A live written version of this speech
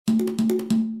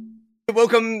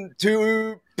Welcome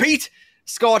to Pete,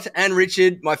 Scott, and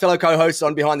Richard, my fellow co-hosts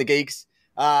on Behind the Geeks.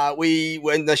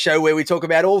 We're in the show where we talk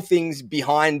about all things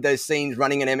behind the scenes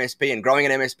running an MSP and growing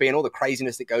an MSP and all the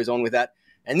craziness that goes on with that.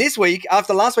 And this week,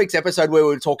 after last week's episode where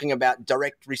we were talking about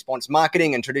direct response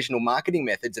marketing and traditional marketing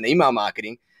methods and email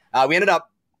marketing, we ended up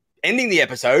ending the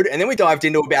episode, and then we dived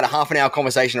into about a half an hour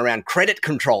conversation around credit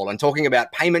control and talking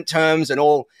about payment terms and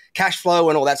all cash flow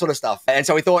and all that sort of stuff. And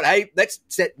so we thought, hey, let's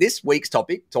set this week's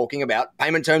topic talking about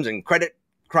payment terms and credit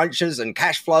crunches and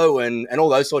cash flow and all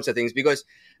those sorts of things, because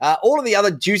all of the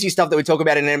other juicy stuff that we talk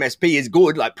about in an MSP is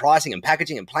good, like pricing and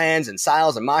packaging and plans and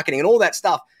sales and marketing and all that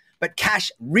stuff. But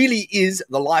cash really is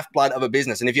the lifeblood of a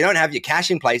business. And if you don't have your cash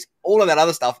in place, all of that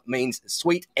other stuff means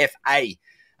sweet FA.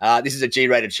 This is a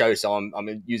G-rated show, so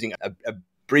I'm using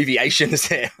abbreviations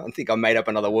there. I think I made up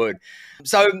another word.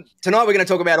 So tonight we're going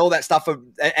to talk about all that stuff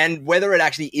and whether it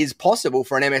actually is possible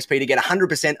for an MSP to get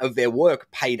 100% of their work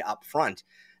paid up front.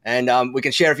 And we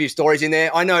can share a few stories in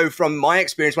there. I know from my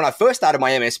experience, when I first started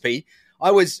my MSP, I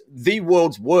was the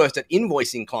world's worst at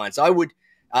invoicing clients. I would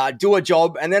do a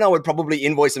job, and then I would probably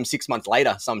invoice them 6 months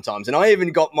later sometimes. And I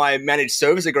even got my managed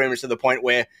service agreements to the point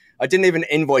where I didn't even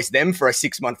invoice them for a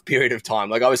 6-month period of time.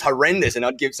 Like, I was horrendous, and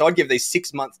I'd give these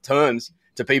 6-month terms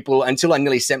to people until I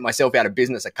nearly sent myself out of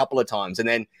business a couple of times. And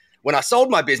then when I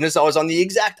sold my business, I was on the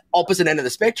exact opposite end of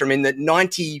the spectrum, in that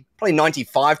probably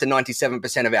 95 to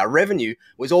 97% of our revenue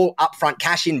was all upfront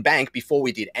cash in bank before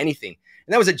we did anything.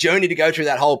 And that was a journey to go through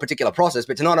that whole particular process.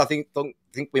 But tonight I think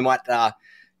we might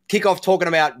kick off talking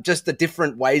about just the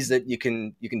different ways that you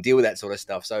can deal with that sort of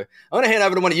stuff. So I'm going to hand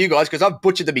over to one of you guys, because I've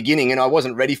butchered the beginning and I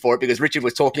wasn't ready for it because Richard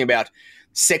was talking about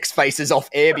sex faces off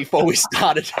air before we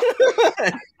started.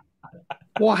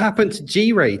 What happened to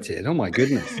G-rated? Oh my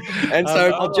goodness. And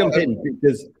so I'll jump in,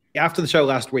 because after the show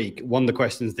last week, one of the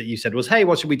questions that you said was, hey,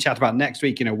 what should we chat about next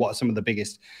week? You know, what are some of the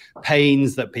biggest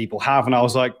pains that people have? And I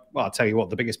was like, well, I'll tell you what,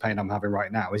 the biggest pain I'm having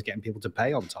right now is getting people to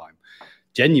pay on time.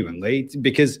 Genuinely,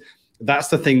 because that's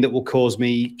the thing that will cause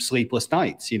me sleepless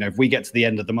nights. You know, if we get to the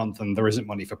end of the month and there isn't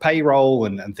money for payroll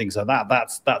and things like that,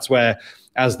 that's where,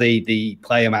 as the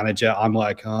player manager, I'm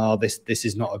like, oh, this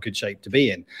is not a good shape to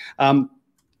be in.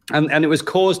 And it was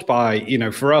caused by, you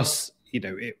know, for us, you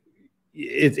know,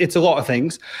 it's a lot of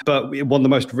things. But one of the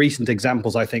most recent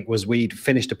examples, I think, was we'd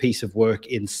finished a piece of work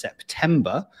in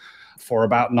September for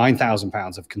about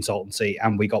 £9,000 of consultancy,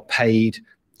 and we got paid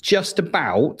just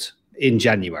about in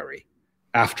January,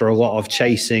 after a lot of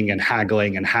chasing and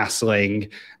haggling and hassling.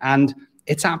 And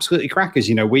it's absolutely crackers.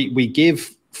 You know, we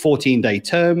give 14-day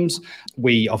terms.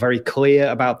 We are very clear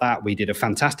about that. We did a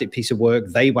fantastic piece of work.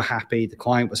 They were happy. The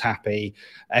client was happy.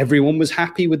 Everyone was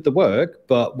happy with the work.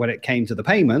 But when it came to the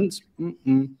payments,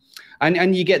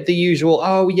 and you get the usual,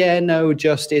 oh, yeah, no,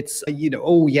 just it's, you know,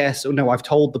 oh, yes, oh, no, I've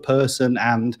told the person,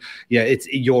 and yeah,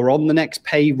 you're on the next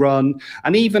pay run.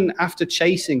 And even after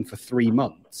chasing for 3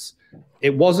 months,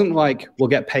 it wasn't like, we'll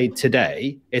get paid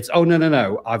today. It's, oh,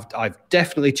 no, I've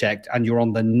definitely checked, and you're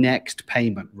on the next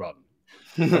payment run.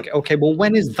 Okay, well,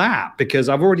 when is that? Because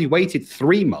I've already waited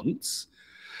 3 months.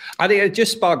 I think it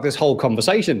just sparked this whole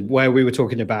conversation where we were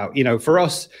talking about, you know, for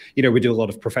us, you know, we do a lot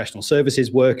of professional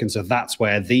services work. And so that's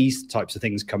where these types of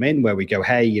things come in, where we go,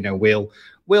 hey, you know,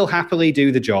 we'll happily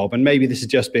do the job. And maybe this has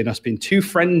just been us being too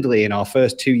friendly in our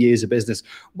first 2 years of business.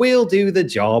 We'll do the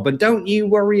job, and don't you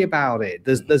worry about it.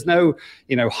 There's no,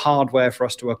 you know, hardware for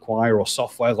us to acquire or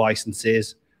software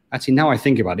licenses. Actually, now I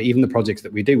think about it, even the projects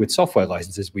that we do with software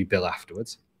licenses, we bill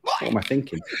afterwards. What am I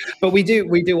thinking? But we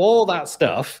do all that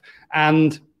stuff,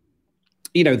 and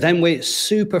you know, then we're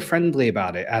super friendly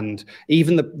about it. And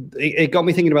even it got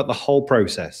me thinking about the whole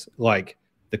process, like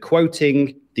the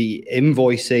quoting, the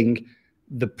invoicing,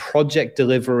 the project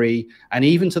delivery, and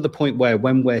even to the point where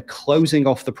when we're closing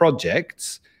off the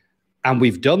projects and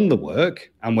we've done the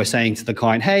work and we're saying to the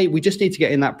client, hey, we just need to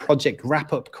get in that project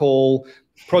wrap-up call.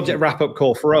 Project wrap-up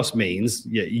call for us means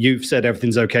you've said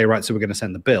everything's okay, right? So we're going to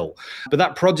send the bill. But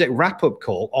that project wrap-up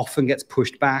call often gets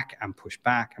pushed back and pushed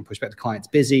back and pushed back. The client's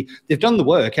busy. They've done the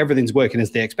work. Everything's working as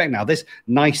they expect. Now, this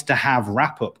nice-to-have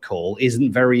wrap-up call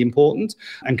isn't very important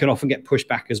and can often get pushed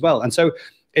back as well. And so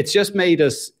it's just made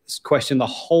us question the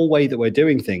whole way that we're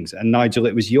doing things. And Nigel,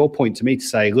 it was your point to me to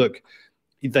say, look,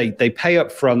 they pay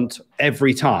up front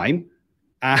every time.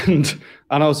 And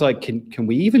I was like, can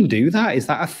we even do that? Is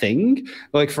that a thing?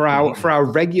 Like for our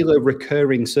regular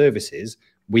recurring services,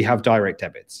 we have direct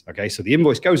debits. Okay, so the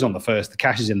invoice goes on the 1st, the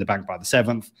cash is in the bank by the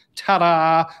 7th.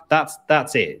 Ta-da!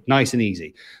 That's it, nice and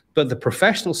easy. But the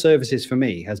professional services for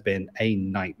me has been a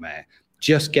nightmare.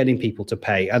 Just getting people to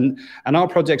pay, and our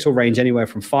projects will range anywhere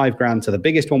from $5,000 to the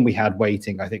biggest one we had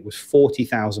waiting, I think, was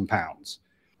 £40,000.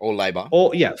 All labor.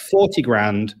 Or 40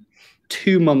 grand,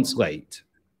 2 months late.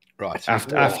 Right.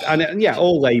 After and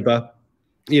all labor,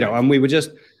 and we were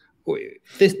just,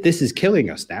 this is killing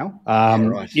us now.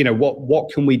 Right.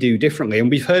 What can we do differently? And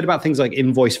we've heard about things like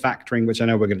invoice factoring, which I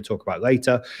know we're going to talk about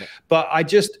later. Yeah. But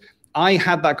I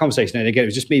had that conversation, and again, it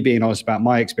was just me being honest about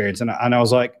my experience. And I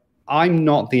was like, I'm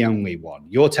not the only one.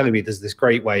 You're telling me there's this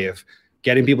great way of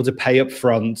getting people to pay up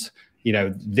front.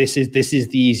 This is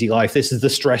the easy life. This is the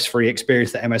stress-free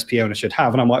experience that MSP owners should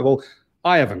have. And I'm like, well,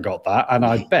 I haven't got that. And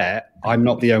I bet I'm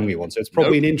not the only one. So it's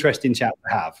probably an interesting chat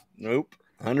to have. Nope.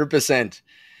 100%.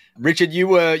 Richard,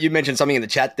 you mentioned something in the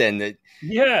chat then that.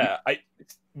 Yeah.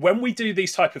 When we do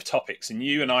these type of topics, and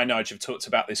you and I, Nigel, have talked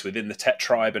about this within the Tech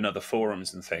Tribe and other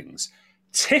forums and things,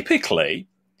 typically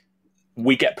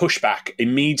we get pushback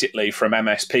immediately from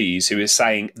MSPs who is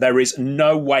saying there is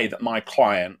no way that my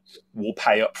client will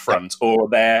pay up front, or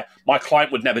my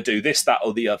client would never do this, that,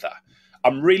 or the other.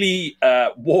 I'm really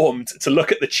warmed to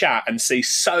look at the chat and see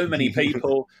so many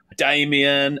people,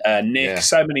 Damien, Nick,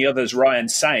 so many others, Ryan,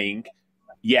 saying,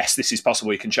 yes, this is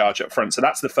possible. You can charge up front. So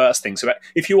that's the first thing. So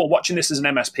if you are watching this as an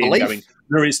MSP and going,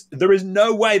 there is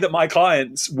no way that my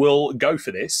clients will go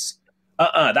for this.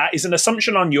 That is an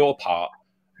assumption on your part.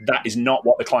 That is not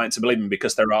what the clients are believing,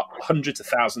 because there are hundreds of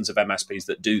thousands of MSPs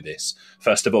that do this,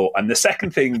 first of all. And the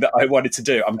second thing that I wanted to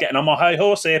do, I'm getting on my high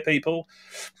horse here, people.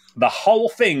 The whole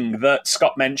thing that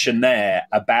Scott mentioned there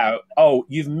about,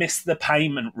 you've missed the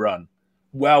payment run.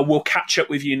 Well, we'll catch up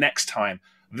with you next time.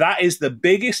 That is the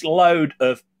biggest load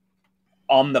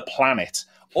on the planet.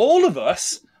 All of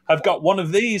us have got one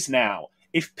of these now.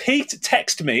 If Pete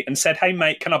texted me and said, hey,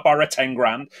 mate, can I borrow 10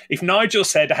 grand? If Nigel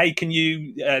said, hey, can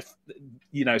you,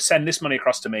 send this money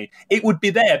across to me? It would be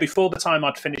there before the time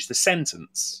I'd finish the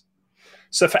sentence.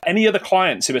 So for any other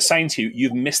clients who are saying to you,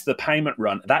 you've missed the payment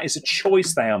run, that is a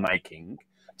choice they are making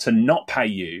to not pay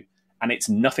you. And it's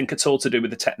nothing at all to do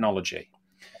with the technology.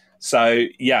 So,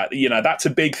 that's a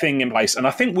big thing in place. And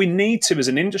I think we need to, as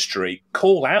an industry,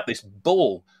 call out this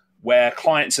bull where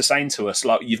clients are saying to us,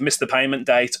 like, you've missed the payment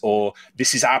date, or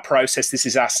this is our process, this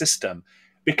is our system.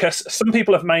 Because some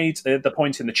people have made the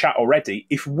point in the chat already,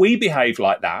 if we behave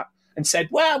like that and said,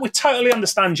 well, we totally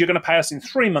understand you're going to pay us in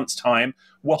 3 months' time,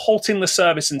 we're halting the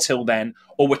service until then,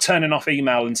 or we're turning off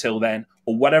email until then,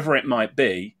 or whatever it might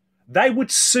be, they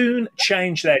would soon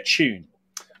change their tune.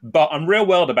 But I'm real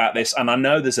world about this, and I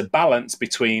know there's a balance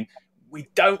between we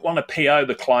don't want to PO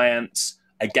the clients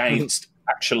against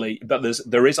actually, but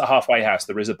there is a halfway house.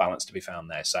 There is a balance to be found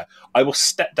there. So I will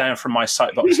step down from my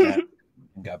soapbox now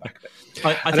and go back a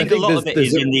bit. I think a lot of it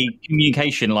is in the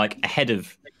communication, like ahead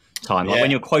of time, like when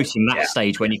you're quoting that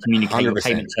stage, when you communicate 100%. Your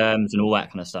payment terms and all that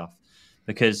kind of stuff.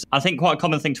 Because I think quite a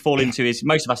common thing to fall into is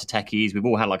most of us are techies. We've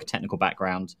all had like a technical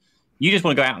background. You just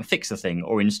want to go out and fix the thing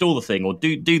or install the thing or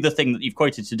do the thing that you've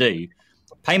quoted to do.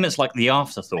 Payment's like the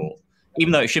afterthought.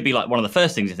 Even though it should be like one of the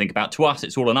first things you think about, to us,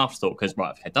 it's all an afterthought because,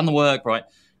 right, I've done the work, right,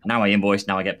 now I invoice,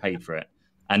 now I get paid for it.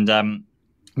 And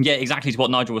exactly to what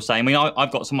Nigel was saying. I mean,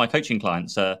 I've got some of my coaching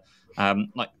clients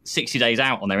like 60 days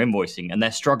out on their invoicing and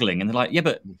they're struggling. And they're like, yeah,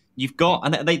 but you've got,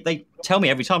 and they tell me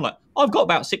every time, like, I've got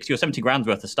about 60 or 70 grand's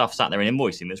worth of stuff sat there in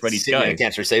invoicing that's ready to go.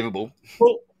 Accounts receivable.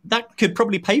 Well, that could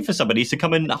probably pay for somebody to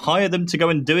come and hire them to go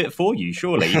and do it for you,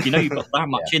 surely, if you know you've got that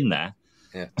much in there.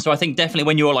 Yeah. So I think definitely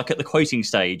when you're like at the quoting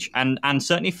stage and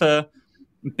certainly for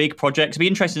big projects, it'd be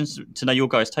interesting to know your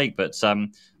guys' take, but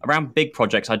around big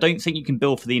projects, I don't think you can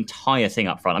bill for the entire thing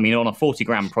up front. I mean, on a 40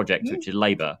 grand project, which is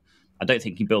labor, I don't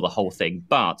think you can bill the whole thing,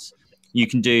 but you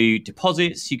can do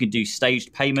deposits, you can do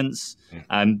staged payments,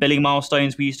 billing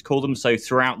milestones, we used to call them. So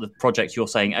throughout the project, you're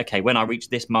saying, okay, when I reach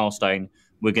this milestone,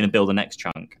 we're going to build the next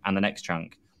chunk and the next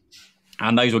chunk.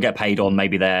 And those will get paid on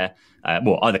maybe they're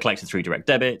either collected through direct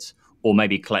debit or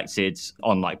maybe collected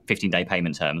on like 15-day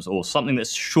payment terms or something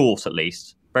that's short at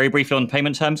least. Very briefly on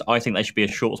payment terms, I think they should be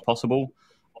as short as possible.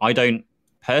 I don't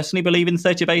personally believe in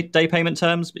 30-day payment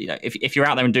terms, but if you're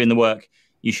out there and doing the work,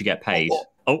 you should get paid.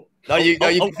 You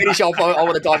can finish off. I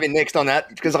want to dive in next on that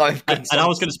because I've got and I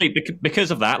was going to speak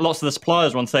because of that. Lots of the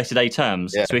suppliers are on 30-day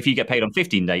terms. Yeah. So if you get paid on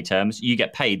 15-day terms, you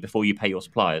get paid before you pay your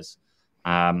suppliers.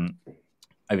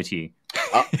 Over to you.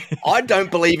 I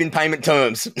don't believe in payment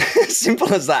terms.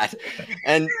 Simple as that.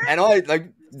 And I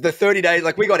like the 30 days.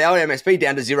 Like we got our MSP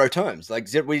down to 0 terms. Like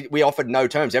we offered no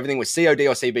terms. Everything was COD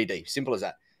or CBD. Simple as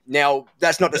that. Now,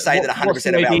 that's not to say that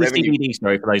 100% of our revenue... CBD,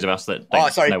 sorry, for those of us that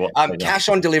don't know what... cash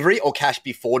on delivery or cash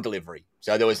before delivery.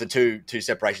 So there was the two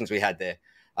separations we had there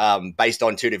based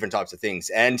on 2 different types of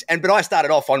things. But I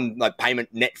started off on like payment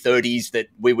net 30s that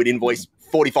we would invoice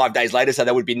 45 days later, so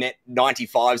that would be net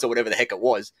 95s or whatever the heck it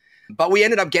was. But we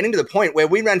ended up getting to the point where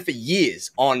we ran for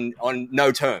years on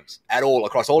no terms at all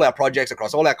across all our projects,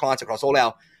 across all our clients, across all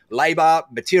our labor,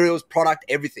 materials, product,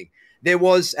 everything. There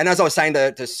was, and as I was saying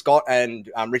to Scott and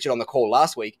Richard on the call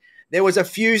last week, there was a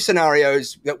few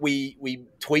scenarios that we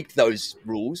tweaked those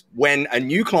rules when a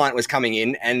new client was coming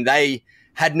in and they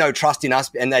had no trust in us,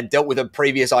 and they'd dealt with a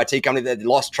previous IT company that they'd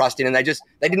lost trust in, and they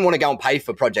didn't want to go and pay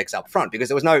for projects up front because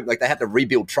there was no, they had to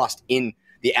rebuild trust in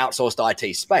the outsourced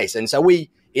IT space. And so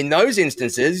we, in those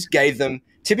instances, gave them,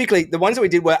 typically the ones that we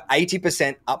did were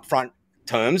 80% upfront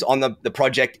terms on the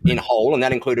project in whole, and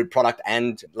that included product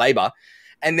and labor.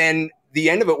 And then the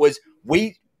end of it was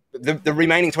the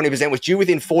remaining 20% was due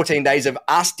within 14 days of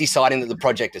us deciding that the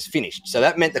project is finished. So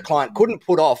that meant the client couldn't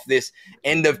put off this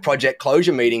end of project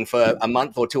closure meeting for a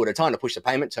month or two at a time to push the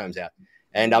payment terms out.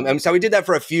 And so we did that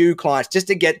for a few clients just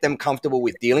to get them comfortable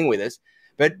with dealing with us.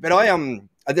 But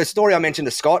the story I mentioned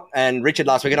to Scott and Richard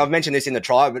last week, and I've mentioned this in the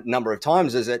tribe a number of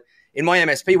times, is that in my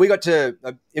MSP, we got to,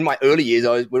 in my early years,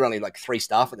 we were only like 3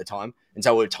 staff at the time. And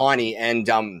so we were tiny, and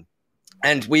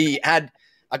we had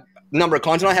a number of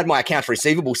clients, and I had my accounts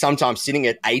receivable sometimes sitting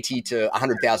at $80,000 to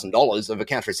 $100,000 of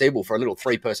accounts receivable for a little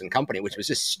 3-person company, which was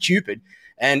just stupid.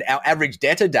 And our average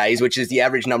debtor days, which is the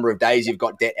average number of days you've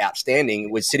got debt outstanding,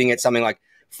 was sitting at something like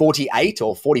 48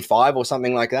 or 45 or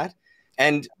something like that.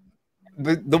 And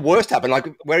the worst happened. Like,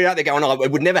 we're out there going, oh,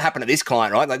 it would never happen to this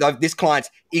client, right? Like, this client's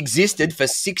existed for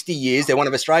 60 years. They're one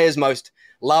of Australia's most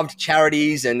loved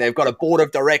charities, and they've got a board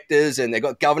of directors, and they've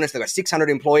got governance. They've got 600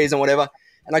 employees and whatever.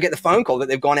 And I get the phone call that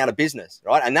they've gone out of business,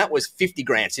 right? And that was 50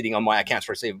 grand sitting on my accounts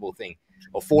receivable thing,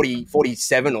 or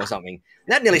 47 or something.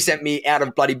 And that nearly sent me out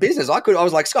of bloody business. I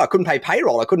was like, Scott, I couldn't pay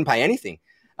payroll. I couldn't pay anything.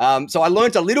 So I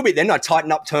learned a little bit then. I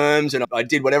tightened up terms and I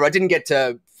did whatever. I didn't get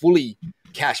to fully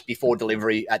cash before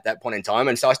delivery at that point in time.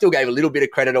 And so I still gave a little bit of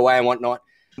credit away and whatnot.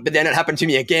 But then it happened to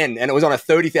me again, and it was on a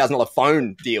 $30,000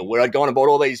 phone deal where I'd gone and bought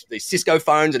all these Cisco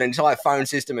phones, an entire phone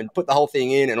system, and put the whole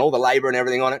thing in and all the labor and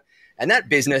everything on it. And that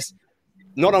business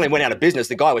not only went out of business,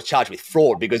 the guy was charged with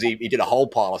fraud because he did a whole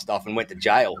pile of stuff and went to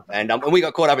jail. And we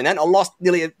got caught up in that, and I lost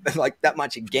nearly like that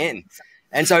much again.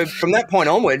 And so from that point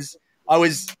onwards, I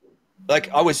was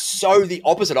so the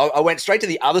opposite. I went straight to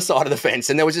the other side of the fence,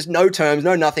 and there was just no terms,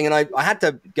 no nothing. And I had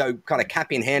to go kind of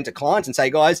cap in hand to clients and say,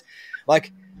 guys,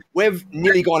 like, we've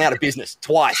nearly gone out of business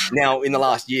twice now in the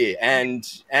last year. And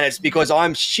it's because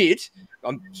I'm shit.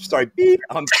 I'm sorry, beep,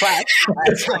 I'm crap.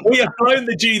 We have blown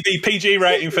the PG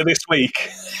rating for this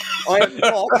week. I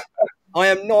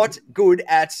am not good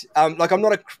at, I'm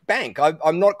not a bank.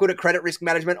 I'm not good at credit risk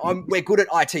management. We're good at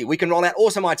IT. We can roll out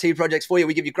awesome IT projects for you.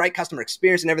 We give you great customer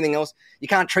experience and everything else. You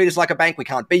can't treat us like a bank. We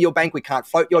can't be your bank. We can't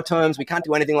float your terms. We can't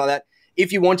do anything like that.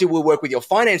 If you want to, we'll work with your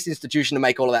finance institution to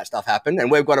make all of that stuff happen.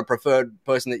 And we've got a preferred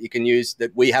person that you can use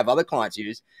that we have other clients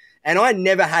use. And I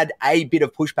never had a bit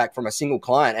of pushback from a single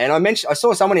client. And I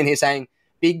saw someone in here saying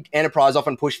big enterprise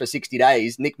often push for 60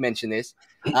 days. Nick mentioned this.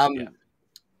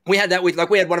 We had that with,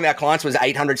 we had one of our clients was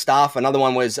 800 staff. Another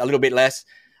one was a little bit less.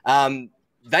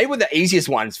 They were the easiest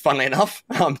ones, funnily enough,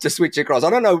 to switch across. I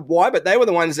don't know why, but they were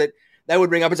the ones that they would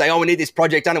ring up and say, oh, we need this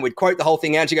project done. And we'd quote the whole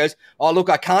thing out. And she goes, oh, look,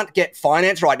 I can't get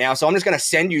finance right now. So I'm just going to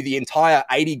send you the entire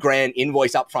 80 grand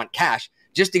invoice upfront cash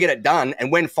just to get it done.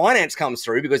 And when finance comes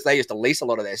through, because they used to lease a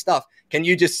lot of their stuff, can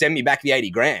you just send me back the 80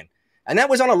 grand? And that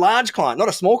was on a large client, not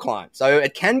a small client. So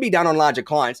it can be done on larger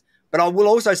clients. But I will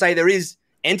also say there is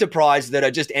enterprise that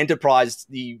are just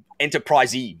enterprisey,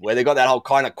 where they've got that whole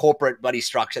kind of corporate buddy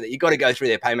structure that you've got to go through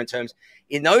their payment terms.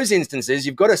 In those instances,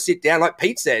 you've got to sit down, like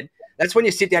Pete said. That's when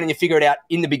you sit down and you figure it out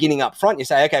in the beginning up front. You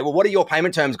say, okay, well, what are your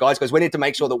payment terms, guys? Because we need to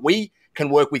make sure that we can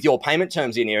work with your payment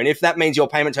terms in here. And if that means your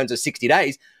payment terms are 60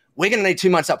 days, we're going to need 2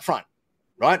 months up front,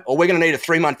 right? Or we're going to need a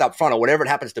 3-month up front, or whatever it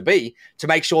happens to be, to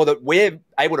make sure that we're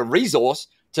able to resource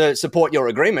to support your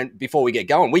agreement before we get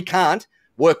going. We can't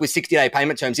work with 60-day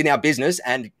payment terms in our business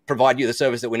and provide you the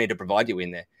service that we need to provide you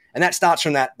in there. And that starts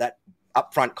from that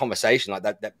upfront conversation, like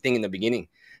that thing in the beginning.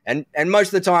 And most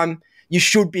of the time, you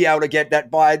should be able to get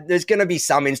that by. There's going to be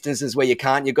some instances where you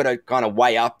can't. You've got to kind of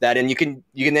weigh up that, and you can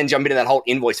then jump into that whole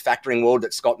invoice factoring world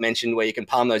that Scott mentioned, where you can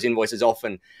palm those invoices off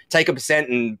and take a percent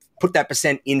and put that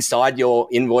percent inside your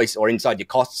invoice or inside your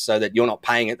costs, so that you're not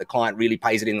paying it. The client really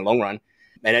pays it in the long run,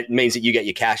 and it means that you get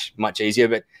your cash much easier.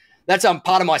 But that's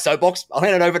part of my soapbox. I'll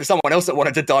hand it over to someone else that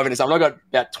wanted to dive into something. I've got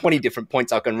about 20 different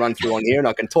points I can run through on here, and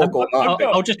I can talk all night.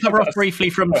 I'll just cover off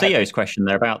briefly from Theo's question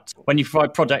there about when you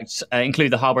provide projects,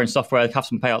 include the hardware and software, the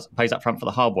customer pays up front for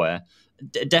the hardware.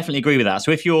 Definitely agree with that. So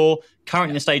if you're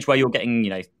currently in a stage where you're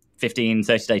getting 15,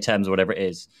 30-day terms or whatever it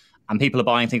is, and people are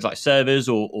buying things like servers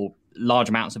or large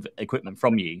amounts of equipment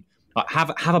from you,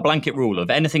 have a blanket rule of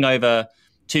anything over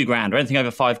 $2,000 or anything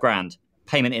over $5,000,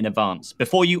 payment in advance.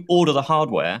 Before you order the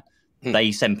hardware,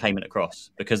 they send payment across,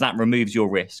 because that removes your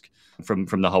risk from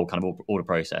the whole kind of order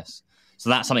process. So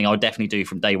that's something I would definitely do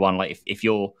from day one. Like if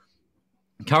you're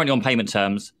currently on payment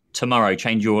terms, tomorrow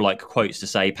change your like quotes to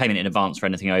say payment in advance for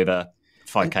anything over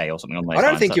 5K or something on those I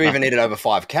don't lines. think you even need it over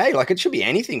 5K. Like it should be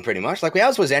anything pretty much. Like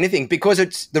ours was anything, because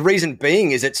it's the reason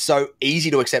being is it's so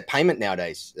easy to accept payment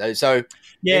nowadays. So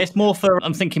yeah, it's more for,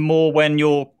 I'm thinking more when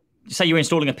say you're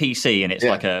installing a PC and it's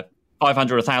like a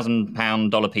 $500 or $1,000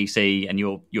 PC and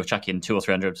you're chucking 200 or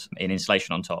 300 in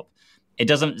installation on top. It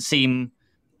doesn't seem,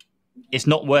 it's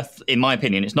not worth, in my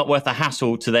opinion, it's not worth the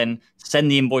hassle to then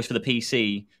send the invoice for the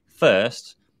PC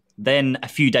first, then a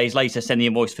few days later send the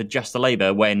invoice for just the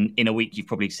labor, when in a week you've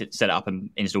probably set it up and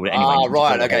installed it anyway.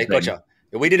 Right. Okay, gotcha.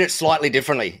 We did it slightly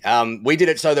differently. We did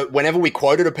it so that whenever we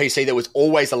quoted a PC, there was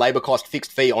always a labor cost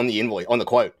fixed fee on the invoice, on the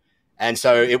quote. And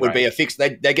so it would be a fixed, they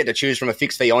get to choose from a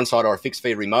fixed fee on-site or a fixed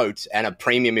fee remote, and a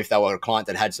premium if they were a client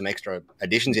that had some extra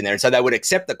additions in there. And so they would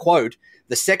accept the quote.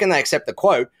 The second they accept the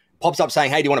quote, pops up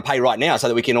saying, hey, do you want to pay right now so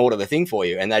that we can order the thing for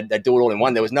you? And they'd do it all in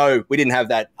one. We didn't have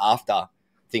that after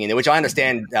thing in there, which I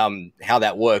understand how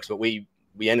that works, but we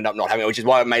ended up not having it, which is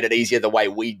why it made it easier the way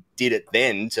we did it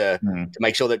then to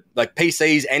make sure that like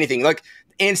PCs, anything like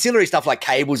ancillary stuff like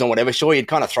cables and whatever, sure, you'd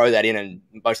kind of throw that in and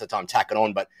most of the time tack it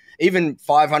on. But even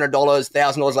 $500,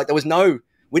 $1,000, like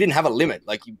we didn't have a limit.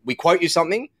 Like we quote you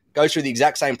something, goes through the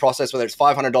exact same process, whether it's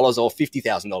 $500 or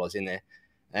 $50,000 in there.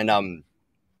 And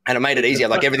it made it easier.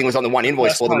 Like everything was on the one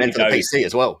invoice for them and for the PC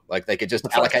as well. Like they could just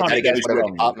allocate that against whatever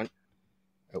department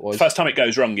it was. The first time it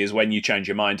goes wrong is when you change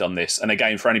your mind on this. And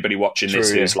again, for anybody watching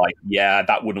this who's like, yeah,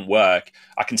 that wouldn't work.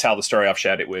 I can tell the story. I've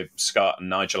shared it with Scott and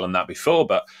Nigel and that before.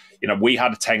 But, we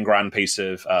had a 10 grand piece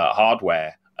of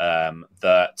hardware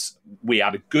that we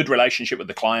had a good relationship with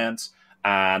the client.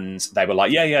 And they were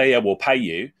like, yeah, we'll pay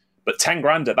you. But 10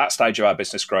 grand at that stage of our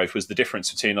business growth was the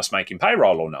difference between us making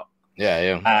payroll or not.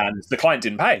 Yeah. And the client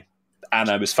didn't pay. And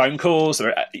there was phone calls.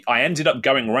 I ended up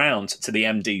going round to the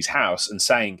MD's house and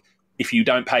saying, if you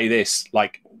don't pay this,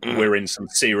 like we're in some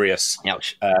serious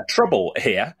trouble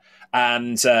here.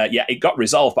 And it got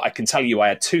resolved. But I can tell you I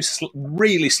had two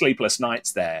really sleepless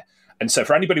nights there. And so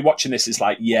for anybody watching this, it's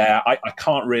like, I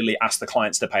can't really ask the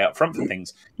clients to pay up front for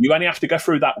things. You only have to go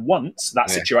through that once,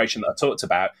 that situation that I talked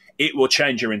about. It will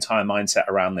change your entire mindset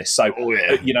around this. So,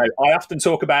 I often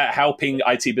talk about helping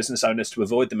IT business owners to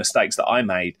avoid the mistakes that I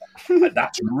made.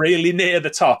 That's really near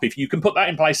the top. If you can put that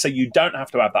in place so you don't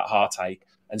have to have that heartache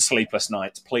and sleepless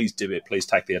nights, please do it. Please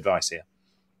take the advice here.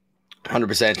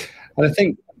 100%. And I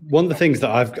think one of the things that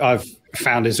I've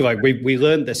found is like we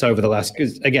learned this over the last,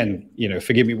 because again,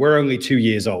 forgive me, we're only 2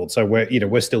 years old, so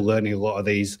we're still learning a lot of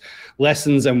these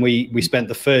lessons, and we spent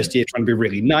the first year trying to be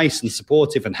really nice and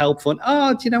supportive and helpful,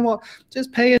 and do you know what,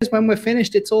 just pay us when we're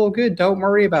finished, it's all good, don't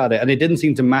worry about it. And it didn't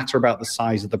seem to matter about the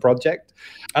size of the project.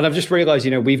 And I've just realized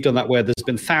we've done that where there's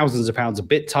been thousands of pounds of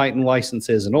BitTitan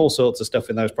licenses and all sorts of stuff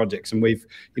in those projects, and we've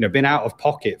been out of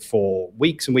pocket for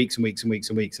weeks and weeks and weeks and weeks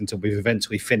and weeks until we've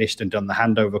eventually finished and done the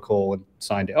handover call and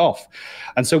signed it off.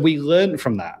 And so we learned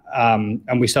from that,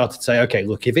 and we started to say, okay,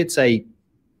 look, if it's a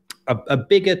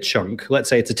bigger chunk, let's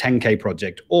say it's a 10K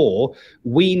project, or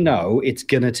we know it's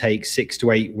going to take 6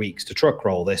 to 8 weeks to truck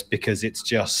roll this because it's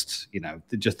just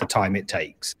the time it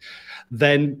takes,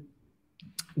 then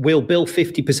we'll bill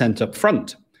 50% up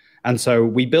front. And so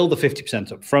we bill the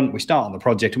 50% up front, we start on the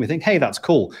project and we think, hey, that's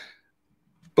cool.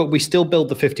 But we still build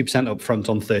the 50% up front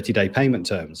on 30-day payment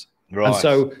terms. Right. And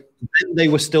so then they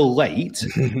were still late,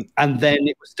 and then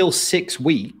it was still 6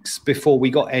 weeks before we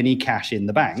got any cash in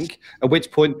the bank, at which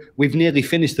point we've nearly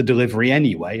finished the delivery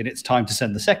anyway, and it's time to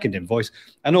send the second invoice.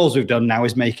 And all we've done now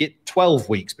is make it 12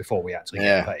 weeks before we actually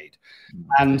get paid.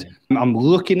 And I'm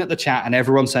looking at the chat, and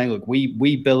everyone's saying, look,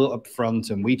 we bill up front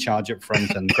and we charge up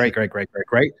front, and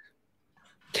great.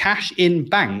 Cash in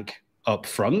bank up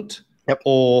front,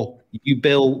 or you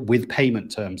bill with payment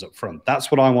terms up front?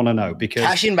 That's what I want to know, because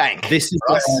cash in bank. This is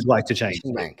what I'd like to change. Cash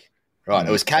in bank. Right.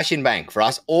 It was cash in bank for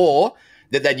us, or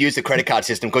that they'd use the credit card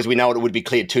system, because we know it would be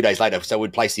cleared 2 days later. So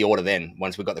we'd place the order then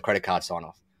once we got the credit card sign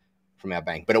off from our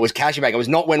bank. But it was cash in bank. It was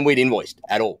not when we'd invoiced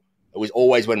at all. It was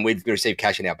always when we'd received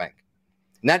cash in our bank.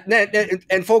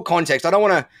 And for context, I don't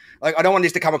want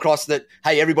this to come across that,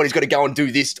 hey, everybody's got to go and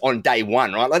do this on day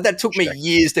one, right? Like that took me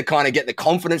years to kind of get the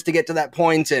confidence to get to that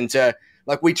point, and to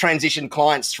we transitioned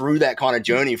clients through that kind of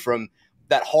journey from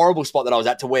that horrible spot that I was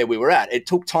at to where we were at. It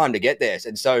took time to get there.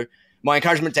 And so my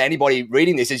encouragement to anybody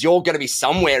reading this is you're going to be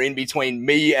somewhere in between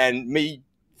me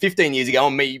 15 years ago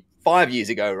and me 5 years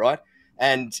ago, right?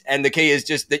 And the key is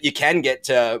just that you can get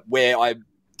to where I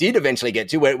did eventually get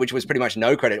to, which was pretty much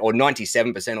no credit, or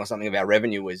 97% or something of our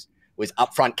revenue was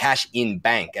upfront cash in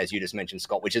bank, as you just mentioned,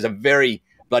 Scott, which is a very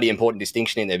bloody important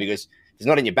distinction in there, because it's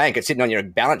not in your bank, it's sitting on your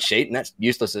balance sheet, and that's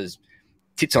useless as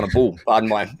tits on a bull. Pardon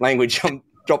my language. I'm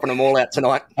dropping them all out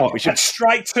tonight. We should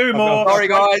straight two more. Sorry,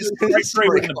 guys.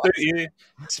 Straight boot you.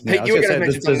 Pete, you were going to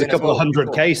mention there's a couple of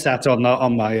 100K before. sat on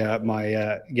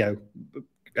my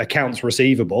accounts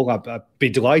receivable. I'd be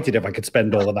delighted if I could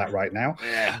spend all of that right now.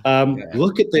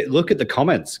 Look at the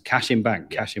comments. Cash in bank,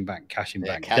 cash in bank, cash in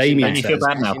bank. Damien says,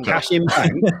 cash in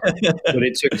bank, but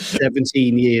it took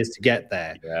 17 years to get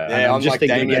there. I'm just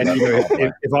thinking again,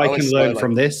 if I can learn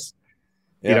from this,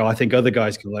 I think other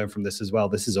guys can learn from this as well.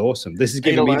 This is awesome. This is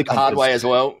giving me the hard way as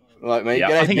well, like me.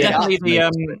 I think definitely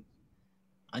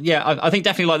I think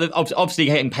definitely obviously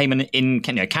getting payment in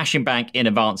cash in bank in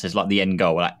advance is like the end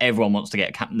goal. Like everyone wants to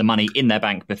get the money in their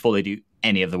bank before they do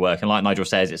any of the work. And like Nigel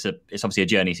says, it's obviously a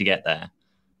journey to get there.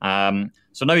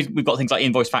 So now we've got things like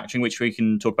invoice factoring, which we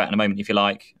can talk about in a moment if you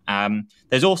like.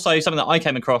 There's also something that I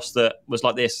came across that was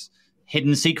like this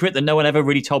hidden secret that no one ever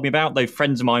really told me about, though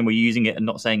friends of mine were using it and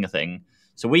not saying a thing.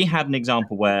 So we had an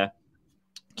example where a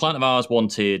client of ours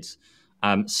wanted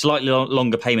slightly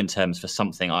longer payment terms for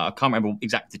something. I can't remember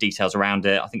exact the details around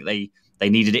it. I think they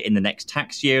needed it in the next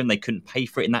tax year and they couldn't pay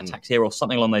for it in that tax year or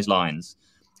something along those lines.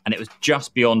 And it was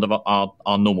just beyond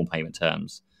our normal payment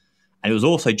terms. And it was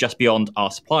also just beyond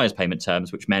our suppliers' payment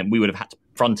terms, which meant we would have had to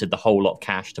fronted the whole lot of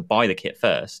cash to buy the kit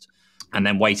first and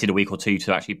then waited a week or two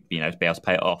to actually, to be able to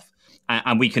pay it off.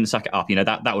 And we couldn't suck it up.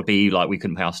 That would be like we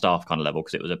couldn't pay our staff kind of level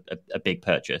because it was a big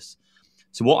purchase.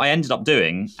 So what I ended up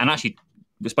doing, and actually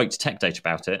we spoke to Tech Data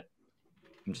about it.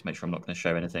 Just make sure I'm not going to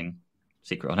show anything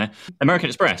secret on here. American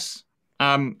Express.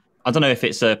 I don't know if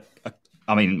it's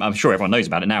I'm sure everyone knows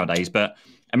about it nowadays, but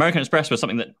American Express was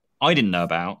something that I didn't know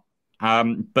about.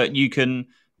 But you can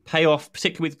pay off,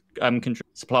 particularly with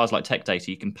suppliers like Tech Data,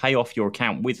 you can pay off your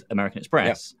account with American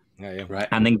Express right.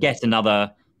 and then get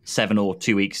another 7 or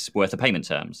 2 weeks worth of payment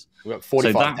terms. We've got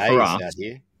 45 days for out us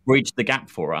here. Bridged the gap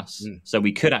for us. So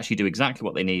we could actually do exactly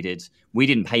what they needed. We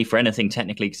didn't pay for anything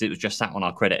technically because it was just sat on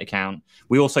our credit account.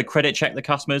 We also credit check the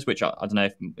customers, which I don't know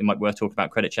if it might be worth talking about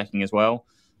credit checking as well.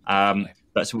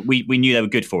 But so we knew they were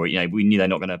good for it. We knew they're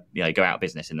not going to go out of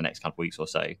business in the next couple of weeks or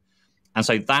so. And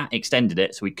so that extended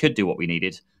it so we could do what we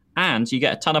needed. And you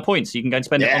get a ton of points. You can go and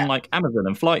spend it on like Amazon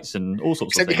and flights and all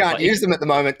sorts of things. Except you can't use them at the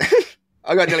moment.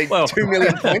 I've got nearly 2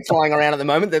 million points flying around at the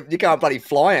moment that you can't bloody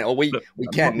fly it, or we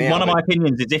can now. One of my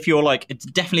opinions is if you're it's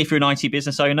definitely if you're an IT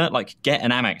business owner, get an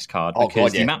Amex card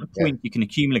because the amount of points you can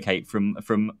accumulate from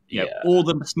all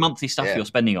the monthly stuff you're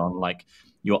spending on, like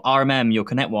your RMM, your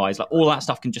ConnectWise, like all that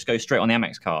stuff can just go straight on the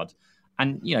Amex card.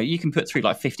 And you can put through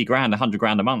like 50 grand, 100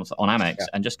 grand a month on Amex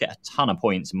and just get a ton of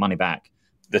points and money back.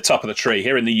 The top of the tree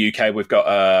here in the UK, we've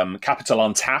got Capital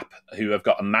on Tap, who have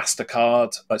got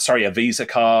a Visa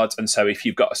card, and so if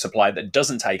you've got a supplier that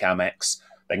doesn't take Amex,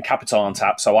 then Capital on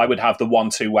Tap. So I would have the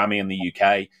 1-2 whammy in the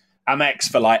UK. Amex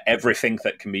for like everything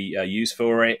that can be used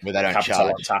for it. But they don't Capital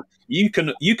charge. on Tap. You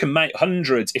can make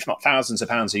hundreds, if not thousands, of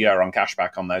pounds a year on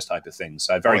cashback on those type of things.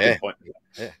 So very good point.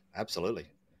 Yeah, absolutely.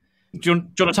 Do you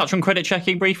want to touch on credit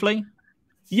checking briefly?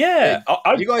 Yeah,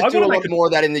 you guys do a lot more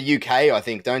of that in the UK, I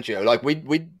think, don't you? Like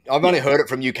I've only heard it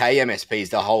from UK MSPs,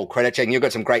 the whole credit checking. You've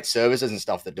got some great services and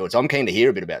stuff that do it. So I'm keen to hear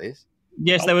a bit about this.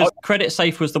 Yes, there was Credit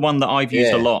Safe was the one that I've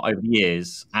used a lot over the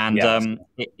years, and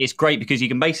it's great because you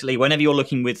can basically, whenever you're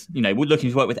looking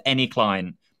to work with any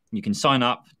client, you can sign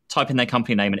up, type in their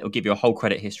company name, and it will give you a whole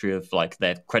credit history of like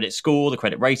their credit score, the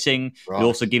credit rating. Right. It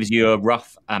also gives you a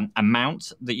rough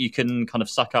amount that you can kind of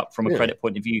suck up from a credit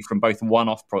point of view, from both a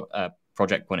one-off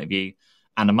project point of view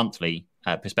and a monthly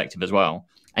perspective as well.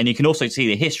 And you can also see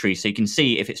the history, so you can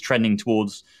see if it's trending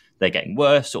towards they're getting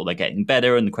worse or they're getting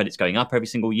better and the credit's going up every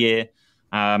single year.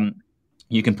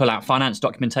 You can pull out finance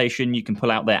documentation. You can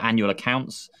pull out their annual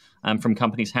accounts from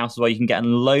Companies House as well. You can get a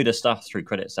load of stuff through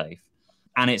Credit Safe.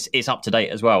 And it's up to date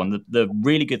as well. And the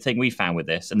really good thing we found with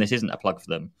this, and this isn't a plug for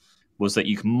them, was that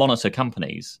you can monitor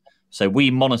companies. So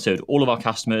we monitored all of our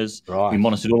customers. Right. We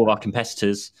monitored all of our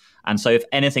competitors. And so if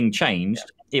anything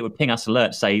changed, it would ping us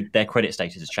alert, say their credit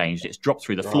status has changed. It's dropped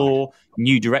through the floor,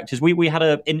 new directors. We had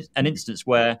an instance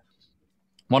where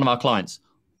one of our clients,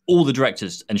 all the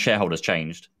directors and shareholders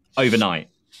changed overnight.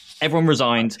 Everyone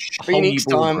resigned, a whole new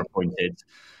board were appointed.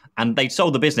 And they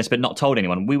sold the business but not told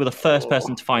anyone. We were the first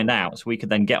person to find out, so we could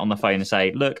then get on the phone and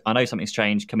say, look, I know something's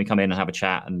changed. Can we come in and have a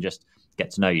chat and just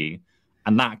get to know you?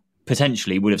 And that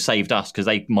potentially would have saved us because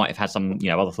they might have had some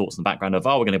other thoughts in the background of,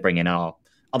 we're going to bring in our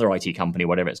other IT company,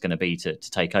 whatever it's going to be, to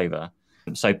take over.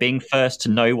 So being first to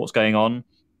know what's going on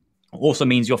Also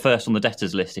means you're first on the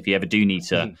debtors list if you ever do need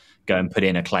to go and put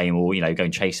in a claim or, go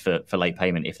and chase for late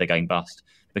payment if they're going bust,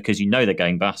 because they're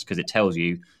going bust because it tells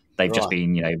you they've just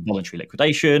been, voluntary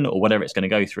liquidation or whatever it's going to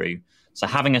go through. So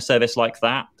having a service like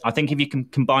that, I think if you can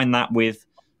combine that with,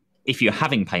 if you're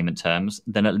having payment terms,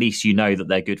 then at least you know that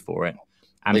they're good for it.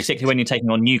 And particularly when you're taking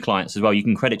on new clients as well, you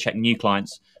can credit check new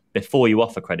clients before you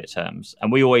offer credit terms.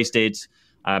 And we always did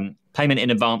payment in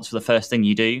advance for the first thing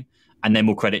you do, and then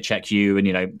we'll credit check you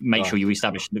and, make sure you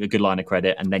establish a good line of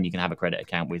credit, and then you can have a credit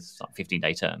account with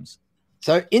 15-day terms.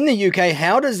 So in the UK,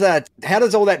 how does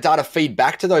all that data feed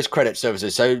back to those credit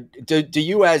services? So do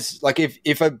you, as like,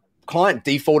 if a client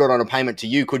defaulted on a payment to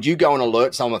you, could you go and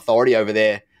alert some authority over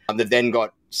there that then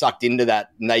got sucked into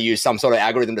that, and they use some sort of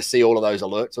algorithm to see all of those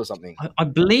alerts or something? I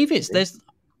believe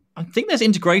I think there's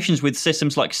integrations with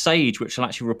systems like Sage, which will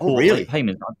actually report late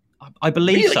payments. I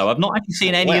believe so. I've not actually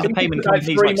seen any of the payment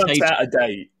companies 3 like months Sage. out of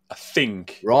date, I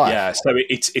think. Right. Yeah. So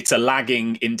it's a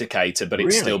lagging indicator, but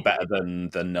it's still better than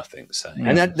nothing. So,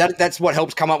 and that's what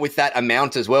helps come up with that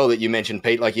amount as well that you mentioned,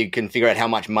 Pete. Like, you can figure out how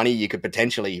much money you could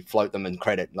potentially float them and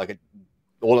credit. Like,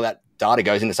 all of that data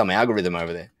goes into some algorithm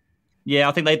over there. Yeah,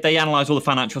 I think they analyze all the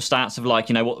financial stats of, like,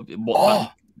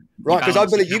 what. Right, because I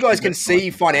believe you guys can see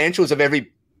financials of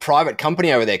every private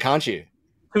company over there, can't you?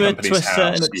 To a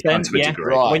certain extent, yeah.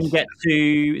 Right. When you get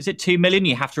to, is it 2 million,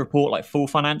 you have to report like full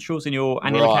financials in your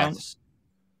annual accounts.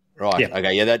 Right. Yeah.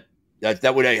 Okay. Yeah.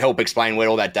 That would help explain where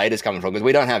all that data is coming from, because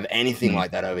we don't have anything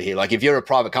like that over here. Like, if you're a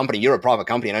private company, you're a private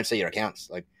company. I don't see your accounts.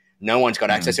 Like, no one's got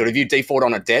access to it. If you default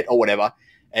on a debt or whatever,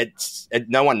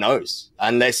 no one knows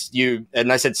unless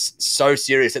it's so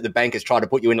serious that the bank has tried to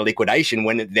put you into liquidation,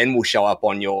 when it then will show up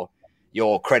on your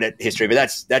credit history.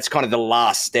 But that's kind of the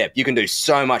last step. You can do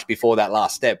so much before that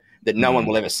last step that no one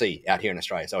will ever see out here in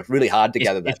Australia. So it's really hard to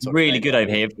gather that. It's really good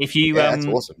over here. If you, that's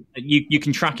awesome. You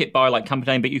can track it by like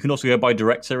company name, but you can also go by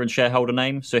director and shareholder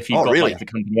name. So if you've got like the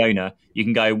company owner, you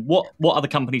can go, what other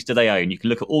companies do they own? You can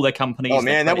look at all their companies. Oh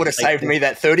man, that would have saved me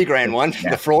that 30 grand one,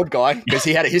 the fraud guy, because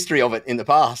he had a history of it in the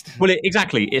past. Well,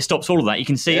 exactly. It stops all of that. You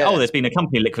can see, there's been a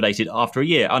company liquidated after a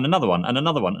year, and another one, and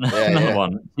another one, and another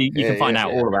one. You can find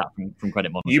out all of that from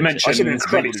credit models. You mentioned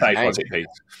Credit Safe, was it, Pete?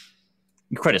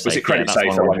 Credit Safe. Was it Credit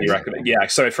Safe the one you recommend? Yeah.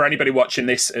 So for anybody watching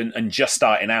this and just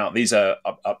starting out, these are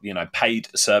paid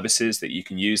services that you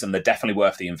can use, and they're definitely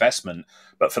worth the investment.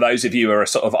 But for those of you who are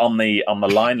sort of on the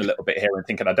line a little bit here and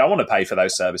thinking, I don't want to pay for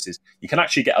those services, you can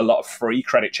actually get a lot of free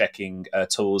credit checking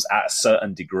tools at a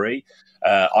certain degree.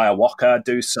 Iowaka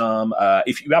do some.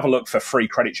 If you have a look for free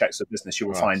credit checks of business, you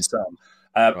will find some.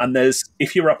 And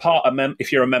if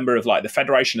you're a member of like the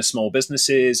Federation of Small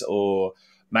Businesses or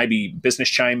maybe business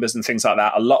chambers and things like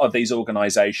that, a lot of these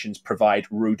organizations provide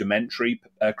rudimentary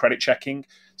credit checking.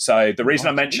 So the reason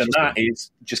I mention that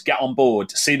is just get on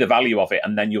board, see the value of it,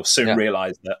 and then you'll soon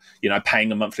realize that,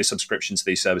 paying a monthly subscription to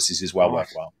these services is well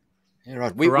worthwhile. Yeah,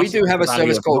 right. We do have a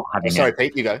service called... Sorry,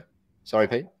 Pete, you go. Sorry,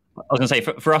 Pete. I was going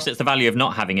to say, for us, it's the value of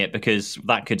not having it, because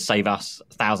that could save us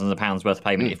thousands of pounds worth of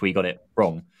payment if we got it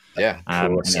wrong. Yeah.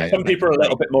 Some people are a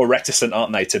little bit more reticent,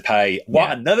 aren't they, to pay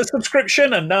another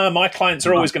subscription? And no, my clients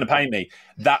are always going to pay me.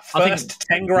 That first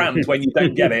 10 grand when you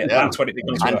don't get it, that's when it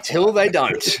becomes until they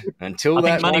don't. I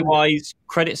think money-wise,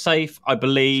 Credit Safe, I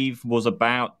believe, was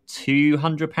about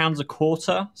 £200 a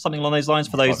quarter, something along those lines,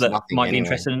 for those that might be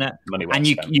interested in it. And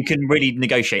you can really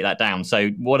negotiate that down. So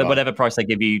whatever price they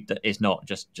give you, it's not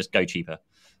just go cheaper.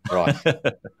 Right.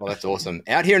 Well, that's awesome.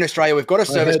 Out here in Australia, we've got a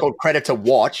service called Credit to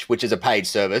Watch, which is a paid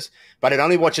service, but it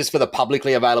only watches for the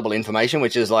publicly available information,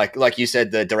 which is like you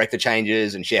said, the director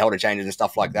changes and shareholder changes and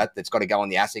stuff like that. That's got to go on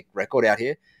the ASIC record out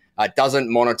here. It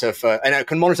doesn't monitor and it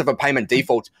can monitor for payment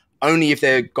defaults only if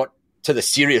they've got to the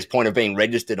serious point of being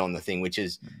registered on the thing, which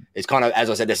is kind of,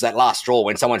 as I said, it's that last straw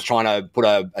when someone's trying to put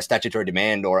a statutory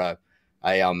demand or a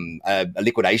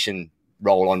liquidation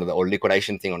roll onto or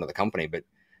liquidation thing onto the company. But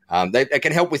it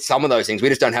can help with some of those things. We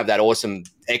just don't have that awesome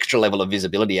extra level of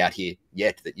visibility out here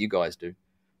yet that you guys do.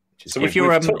 So if you're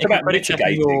talking about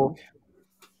mitigating...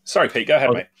 Sorry, Pete, go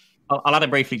ahead, mate. I'll add it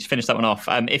briefly to finish that one off.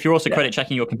 If you're also credit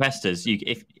checking your competitors,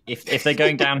 if they're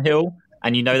going downhill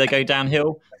and they're going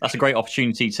downhill, that's a great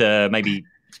opportunity to maybe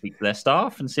speak to their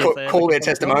staff and see if they call their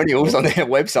testimonials on their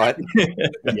website.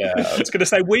 Yeah, I was going to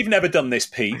say, we've never done this,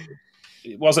 Pete.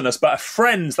 It wasn't us, but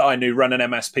friends that I knew run an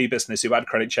MSP business who had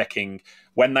credit checking,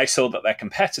 when they saw that their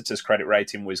competitors' credit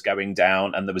rating was going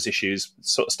down and there was issues,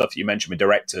 sort of stuff that you mentioned with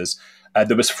directors,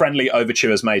 there was friendly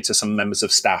overtures made to some members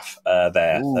of staff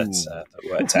there that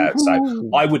worked out.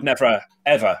 So I would never,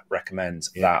 ever recommend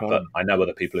that, but I know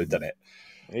other people who've done it.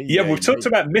 Yeah, we've talked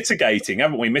about mitigating,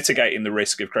 haven't we? Mitigating the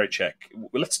risk of credit check.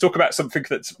 Let's talk about something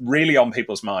that's really on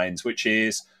people's minds, which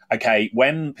is, okay,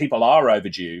 when people are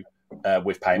overdue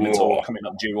with payments or coming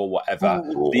up due or whatever,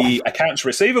 the accounts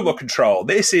receivable control,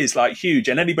 this is like huge.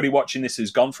 And anybody watching this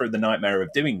who's gone through the nightmare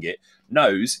of doing it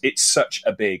knows it's such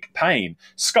a big pain.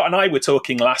 Scott and I were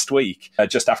talking last week,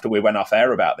 just after we went off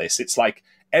air about this. It's like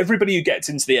everybody who gets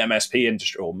into the MSP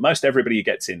industry, or most everybody who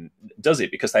gets in, does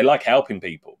it because they like helping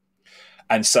people.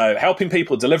 And so helping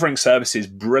people, delivering services,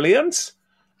 brilliant.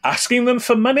 Asking them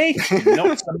for money,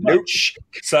 not so much.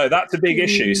 So that's a big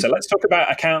issue. So let's talk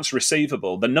about accounts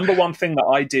receivable. The number one thing that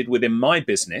I did within my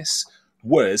business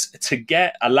was to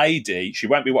get a lady, she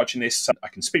won't be watching this, so I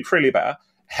can speak freely about her,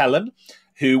 Helen,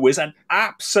 who was an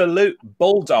absolute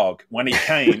bulldog when it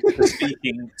came to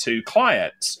speaking to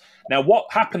clients. Now, what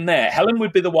happened there? Helen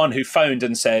would be the one who phoned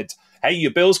and said, hey,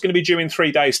 your bill's going to be due in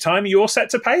 3 days' time. Are you all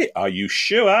set to pay it? Are you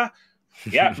sure?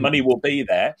 Yeah, money will be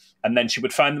there. And then she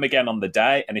would phone them again on the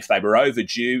day. And if they were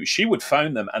overdue, she would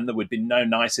phone them and there would be no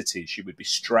niceties. She would be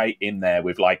straight in there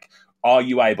with like, are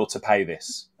you able to pay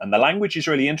this? And the language is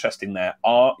really interesting there.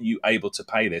 Are you able to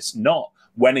pay this? Not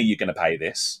when are you going to pay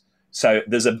this? So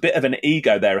there's a bit of an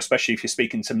ego there, especially if you're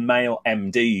speaking to male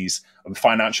MDs and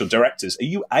financial directors. Are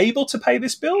you able to pay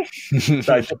this bill?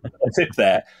 So just a tip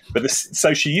there.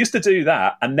 So she used to do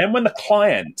that. And then when the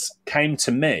client came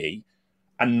to me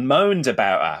and moaned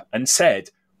about her and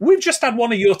said, we've just had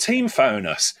one of your team phone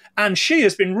us and she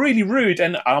has been really rude.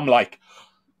 And I'm like,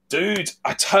 dude,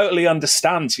 I totally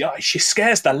understand. Yeah, she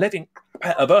scares the living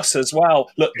crap out of us as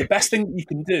well. Look, the best thing that you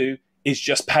can do is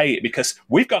just pay it because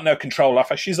we've got no control of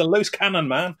her. She's a loose cannon,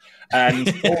 man, and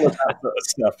all of that sort of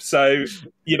stuff. So,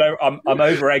 you know, I'm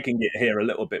over-egging it here a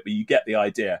little bit, but you get the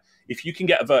idea. If you can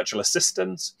get a virtual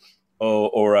assistant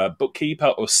or a bookkeeper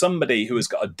or somebody who has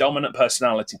got a dominant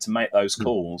personality to make those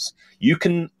calls, you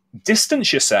can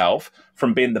distance yourself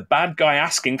from being the bad guy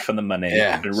asking for the money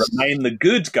and remain the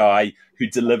good guy who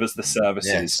delivers the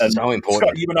services. And so important.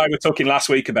 Scott, you and I were talking last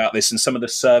week about this and some of the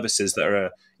services that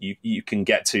are you can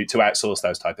get to outsource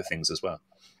those type of things as well.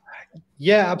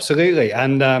 Yeah, absolutely.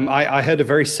 And I heard a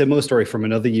very similar story from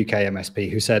another UK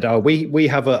MSP who said, oh, we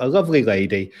have a lovely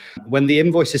lady. When the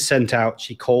invoice is sent out,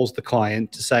 she calls the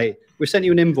client to say, we sent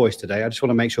you an invoice today. I just want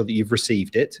to make sure that you've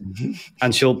received it. Mm-hmm.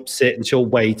 And she'll sit and she'll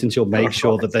wait and she'll make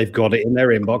sure that they've got it in their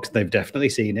inbox. They've definitely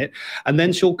seen it. And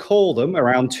then she'll call them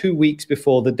around 2 weeks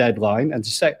before the deadline and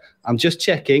just say, I'm just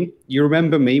checking. You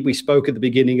remember me? We spoke at the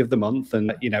beginning of the month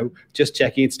and, you know, just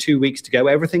checking. It's 2 weeks to go.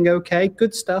 Everything okay?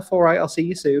 Good stuff. All right. I'll see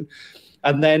you soon.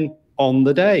 And then on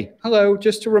the day, hello,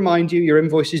 just to remind you, your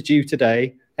invoice is due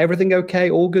today. Everything okay?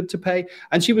 All good to pay?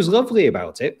 And she was lovely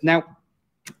about it. Now,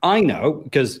 I know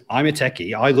because I'm a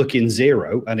techie, I look in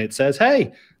Xero and it says,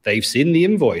 hey, they've seen the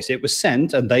invoice. It was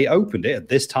sent and they opened it at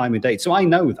this time and date. So I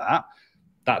know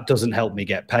that doesn't help me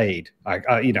get paid.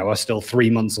 I still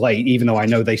 3 months late, even though I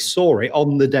know they saw it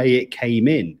on the day it came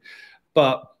in.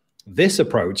 But this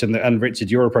approach and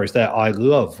Richard, your approach there, I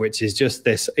love, which is just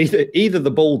this either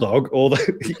the bulldog or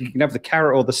you can have the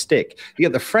carrot or the stick. You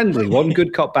get the friendly one,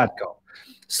 good cop, bad cop.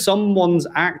 Someone's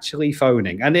actually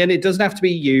phoning, and then it doesn't have to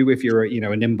be you if you're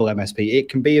a nimble MSP. It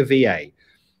can be a VA.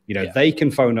 They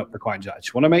can phone up the client. I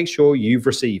just want to make sure you've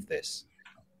received this.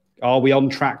 Are we on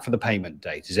track for the payment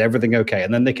date? Is everything okay?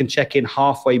 And then they can check in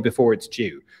halfway before it's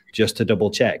due just to double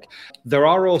check. There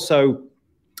are also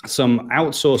some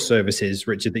outsourced services,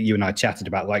 Richard, that you and I chatted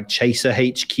about, like Chaser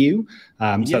HQ. So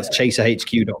that's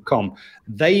chaserhq.com.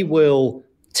 They will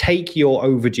take your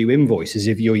overdue invoices.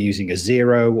 If you're using a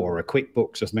Xero or a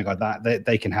QuickBooks or something like that,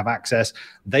 they can have access.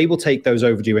 They will take those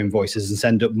overdue invoices and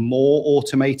send up more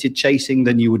automated chasing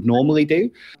than you would normally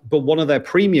do. But one of their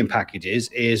premium packages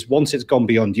is once it's gone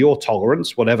beyond your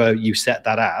tolerance, whatever you set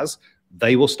that as,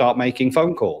 they will start making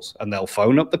phone calls and they'll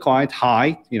phone up the client.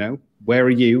 Hi, where are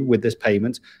you with this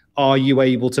payment? Are you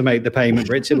able to make the payment,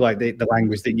 Richard? Like the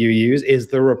language that you use. Is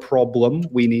there a problem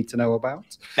we need to know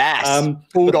about? Fast.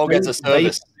 Bulldog as a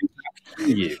service.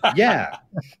 Yeah.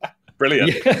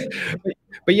 Brilliant. Yeah.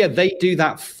 But yeah, they do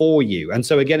that for you. And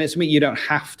so again, it's something you don't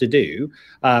have to do.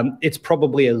 It's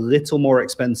probably a little more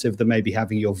expensive than maybe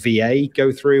having your VA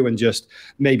go through and just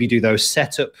maybe do those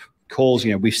setup calls.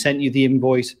 We've sent you the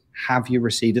invoice. Have you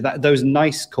received it? Those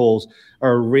nice calls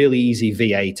are a really easy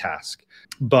VA task.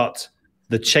 But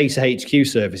the Chaser HQ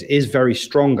service is very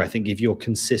strong, I think, if you're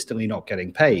consistently not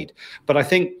getting paid. But I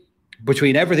think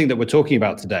between everything that we're talking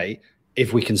about today,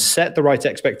 if we can set the right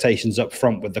expectations up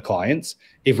front with the clients,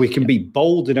 if we can be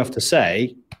bold enough to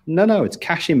say, no, it's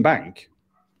cash in bank.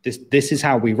 This is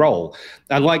how we roll.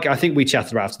 And like I think we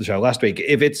chatted about after the show last week,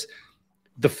 if it's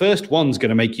the first one's going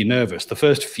to make you nervous. The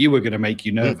first few are going to make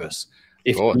you nervous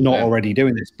if you're not already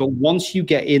doing this. But once you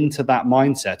get into that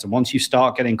mindset and once you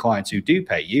start getting clients who do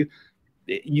pay you,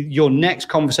 your next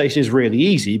conversation is really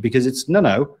easy because it's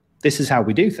no, this is how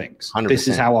we do things. 100%. This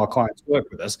is how our clients work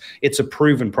with us. It's a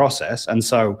proven process. And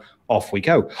so off we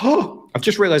go. I've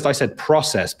just realized I said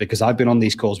process because I've been on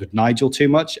these calls with Nigel too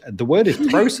much. The word is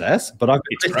process, but I've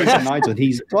been listening to Nigel.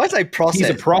 Do I say process? He's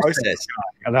a process guy,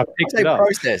 and I've picked it up.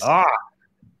 Process.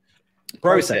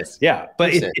 Process, yeah.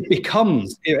 But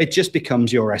it just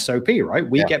becomes your SOP, right?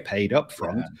 We get paid up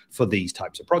front for these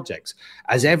types of projects.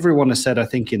 As everyone has said, I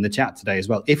think in the chat today as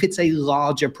well, if it's a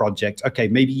larger project, okay,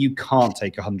 maybe you can't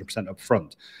take 100% up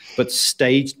front, but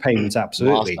staged payments,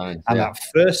 absolutely. And that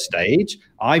first stage,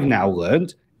 I've now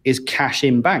learned, is cash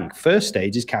in bank. First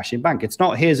stage is cash in bank. It's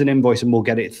not here's an invoice and we'll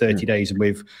get it 30 days and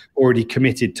we've already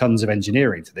committed tons of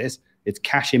engineering to this. It's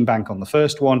cash in bank on the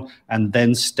first one and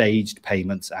then staged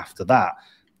payments after that.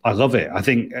 I love it. I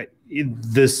think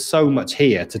there's so much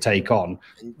here to take on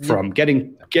from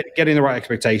getting the right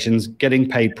expectations, getting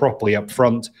paid properly up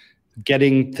front,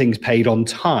 getting things paid on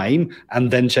time,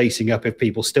 and then chasing up if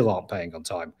people still aren't paying on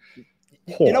time.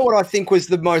 You know what I think was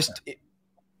the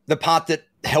part that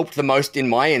helped the most in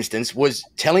my instance was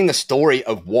telling the story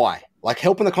of why. Like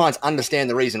helping the clients understand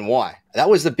the reason why. That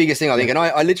was the biggest thing, I think. And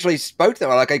I literally spoke to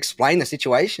them, I explained the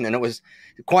situation, and it was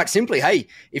quite simply, hey,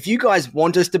 if you guys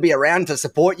want us to be around to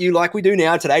support you like we do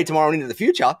now, today, tomorrow, and into the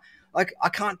future, like I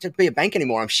can't just be a bank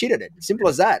anymore. I'm shit at it. Simple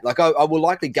as that. Like I will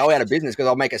likely go out of business because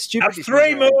I'll make a stupid decision. That's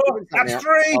 3 more. That's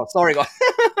 3. Oh, sorry,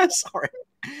 guys. Sorry.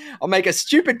 I'll make a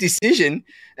stupid decision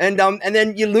and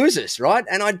then you lose us, right?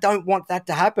 And I don't want that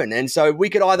to happen. And so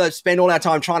we could either spend all our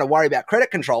time trying to worry about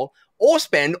credit control or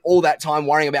spend all that time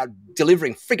worrying about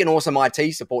delivering freaking awesome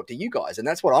IT support to you guys. And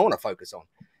that's what I want to focus on.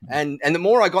 And the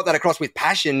more I got that across with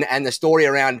passion and the story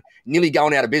around nearly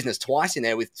going out of business twice in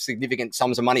there with significant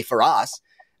sums of money for us,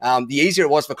 the easier it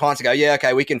was for clients to go, yeah,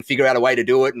 okay, we can figure out a way to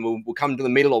do it and we'll come to the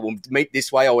middle or we'll meet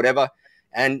this way or whatever.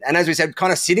 And as we said,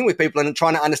 kind of sitting with people and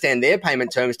trying to understand their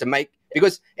payment terms to make,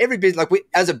 because every business, like we,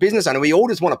 as a business owner, we all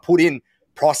just want to put in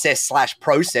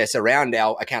process around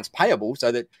our accounts payable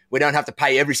so that we don't have to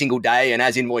pay every single day and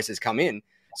as invoices come in.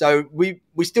 So we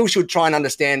still should try and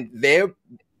understand their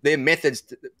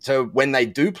methods to when they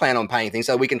do plan on paying things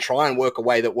so we can try and work a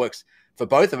way that works for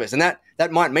both of us. And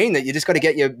that might mean that you just got to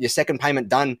get your second payment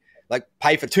done, like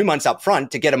pay for 2 months up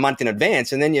front to get a month in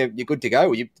advance, and then you're good to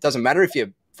go. It doesn't matter if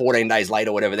you're 14 days late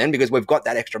or whatever then, because we've got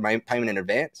that extra payment in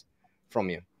advance from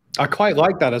you. I quite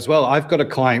like that as well. I've got a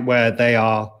client where they're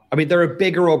a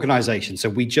bigger organization, so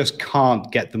we just can't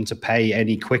get them to pay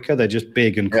any quicker. They're just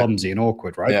big and clumsy and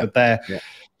awkward, right? Yeah. But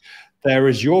their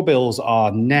Azure bills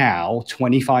are now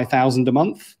 $25,000 a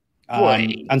month.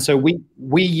 And so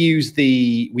we use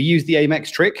the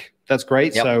Amex trick. That's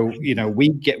great. Yep. So, we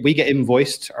get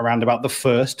invoiced around about the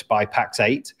 1st by PAX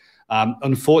 8.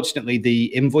 Unfortunately, the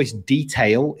invoice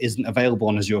detail isn't available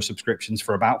on Azure subscriptions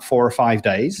for about 4 or 5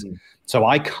 days. So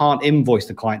I can't invoice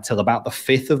the client till about the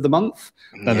 5th of the month.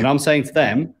 Then I'm saying to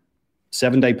them,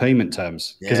 7-day payment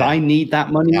terms, because I need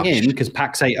that money in, because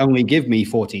PAX 8 only give me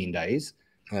 14 days,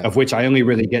 of which I only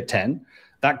really get 10.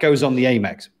 That goes on the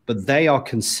Amex, but they are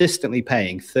consistently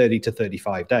paying 30 to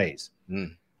 35 days.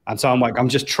 And so I'm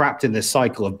just trapped in this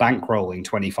cycle of bankrolling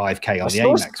 25K on the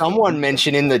Amex. Someone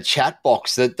mentioned in the chat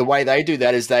box that the way they do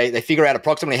that is they figure out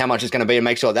approximately how much it's going to be and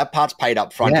make sure that part's paid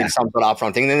up front in some sort of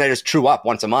upfront thing. And then they just true up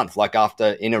once a month, like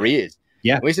after in arrears.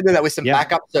 Yeah. We used to do that with some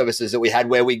backup services that we had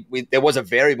where we there was a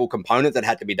variable component that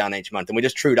had to be done each month. And we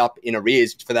just trued up in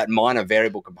arrears for that minor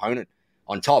variable component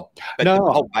on top. But the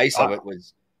whole base of it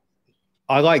was...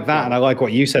 I like that. And I like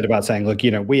what you said about saying, look,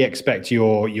 we expect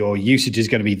your usage is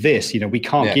going to be this. We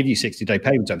can't give you 60-day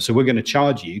payment terms. So we're going to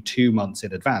charge you 2 months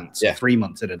in advance, or 3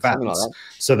 months in advance,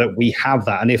 so that we have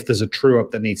that. And if there's a true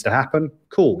up that needs to happen,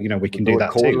 cool. We can do that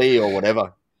quarterly too. Or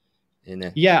whatever.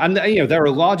 Yeah. And, they're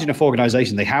a large enough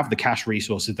organization. They have the cash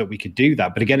resources that we could do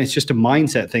that. But again, it's just a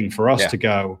mindset thing for us to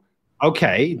go,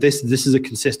 okay, this is a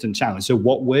consistent challenge. So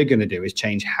what we're going to do is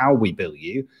change how we bill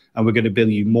you, and we're going to bill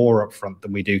you more upfront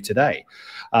than we do today.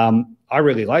 I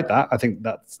really like that. I think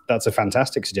that's a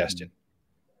fantastic suggestion.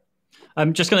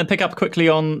 I'm just going to pick up quickly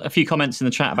on a few comments in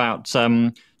the chat about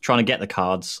trying to get the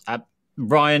cards.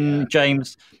 Ryan,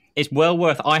 James, it's well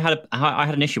worth. I had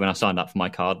an issue when I signed up for my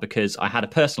card because I had a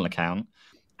personal account,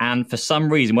 and for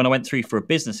some reason, when I went through for a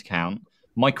business account,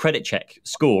 my credit check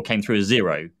score came through as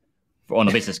 0 on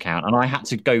a business account, and I had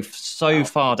to go so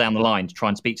far down the line to try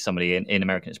and speak to somebody in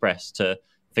American Express to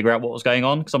figure out what was going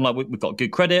on, because I'm like, we've got good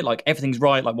credit, like everything's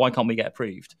right, like why can't we get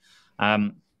approved?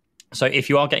 So if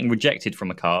you are getting rejected from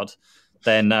a card,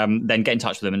 then get in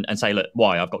touch with them and say, look,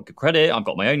 why? I've got good credit. I've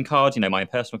got my own card, my own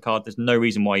personal card. There's no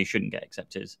reason why you shouldn't get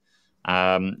accepted.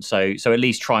 So at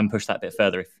least try and push that a bit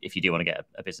further if you do want to get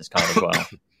a business card as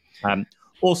well.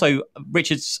 Also,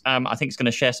 Richard's, I think, is going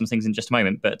to share some things in just a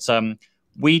moment, but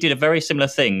we did a very similar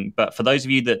thing. But for those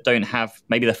of you that don't have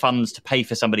maybe the funds to pay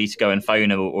for somebody to go and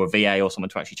phone or a VA or someone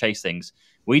to actually chase things,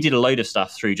 we did a load of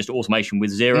stuff through just automation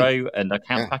with Xero and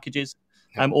account packages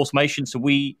automation. So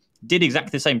we did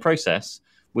exactly the same process.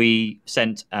 We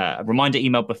sent a reminder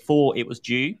email before it was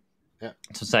due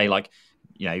to say, like,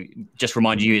 just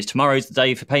remind you it's tomorrow's the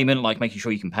day for payment, like making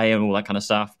sure you can pay and all that kind of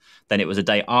stuff. Then it was a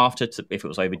day after if it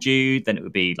was overdue. Then it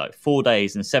would be like 4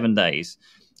 days and 7 days.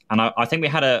 And I think we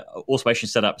had a automation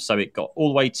set up so it got all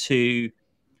the way to,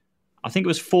 I think it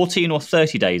was 14 or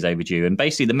 30 days overdue. And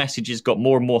basically the messages got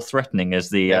more and more threatening as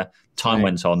the time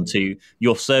went on to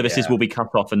your services will be cut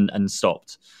off and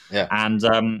stopped. Yeah. And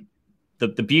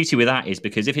the beauty with that is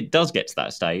because if it does get to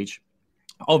that stage,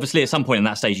 obviously at some point in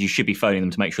that stage, you should be phoning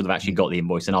them to make sure they've actually got the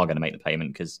invoice and are going to make the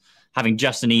payment, because having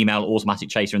just an email automatic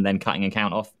chaser and then cutting an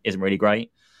account off isn't really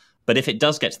great. But if it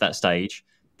does get to that stage,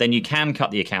 then you can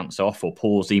cut the accounts off or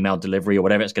pause email delivery or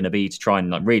whatever it's going to be to try and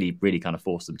like really, really kind of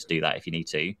force them to do that if you need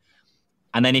to.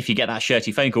 And then if you get that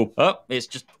shirty phone call, it's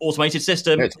just automated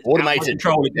system. It's automated.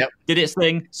 Control. It did its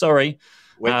thing. Sorry.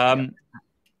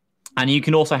 And you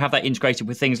can also have that integrated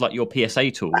with things like your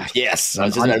PSA tool. Yes, I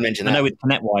was just going to mention that. I know with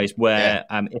ConnectWise, where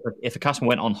if a customer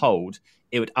went on hold,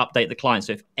 it would update the client.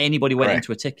 So if anybody went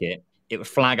into a ticket, it would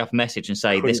flag up a message and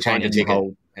say, this client is on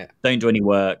hold, don't do any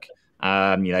work,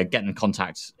 get in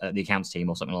contact the accounts team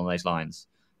or something along those lines.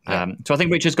 So I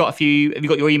think Richard's got a few. Have you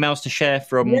got your emails to share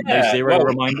from those Xero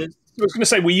reminders? I was going to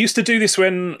say, we used to do this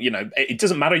when, it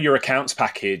doesn't matter your accounts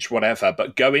package, whatever,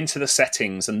 but go into the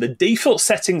settings, and the default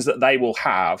settings that they will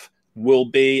have will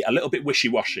be a little bit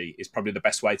wishy-washy, is probably the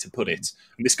best way to put it.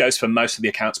 And this goes for most of the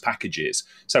accounts packages.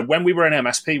 So when we were an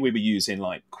MSP, we were using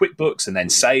like QuickBooks and then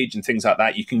Sage and things like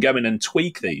that. You can go in and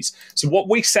tweak these. So what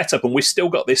we set up, and we've still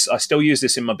got this, I still use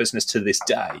this in my business to this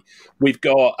day. We've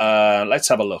got, let's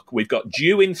have a look. We've got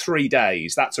due in 3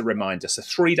 days. That's a reminder. So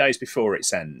 3 days before it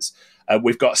sends.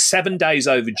 We've got 7 days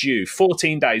overdue,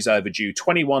 14 days overdue,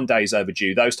 21 days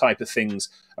overdue, those type of things.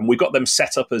 And we've got them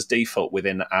set up as default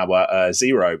within our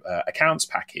Xero accounts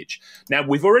package. Now,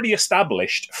 we've already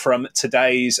established from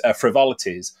today's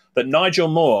frivolities that Nigel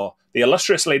Moore, the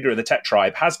illustrious leader of the Tech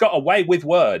Tribe, has got away with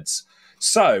words.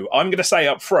 So I'm going to say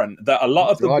up front that a lot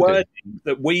of the wording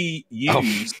that we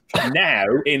use now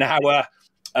in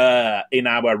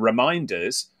our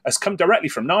reminders has come directly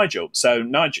from Nigel. So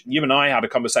Nigel, you and I had a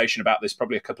conversation about this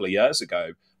probably a couple of years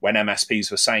ago when MSPs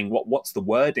were saying, what's the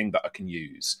wording that I can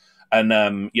use?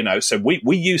 And, so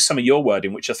we use some of your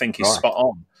wording, which I think is spot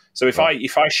on. So if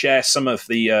I share some of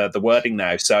the wording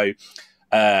now, so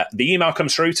the email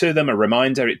comes through to them, a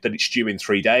reminder that it's due in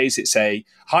 3 days. It's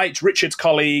hi, it's Richard's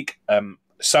colleague,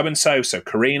 so-and-so, so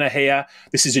Karina here.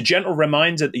 This is a gentle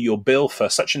reminder that your bill for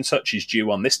such and such is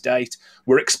due on this date.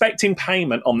 We're expecting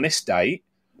payment on this date,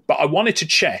 but I wanted to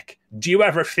check, do you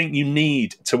have everything you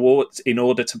need in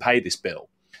order to pay this bill?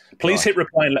 Please hit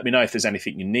reply and let me know if there's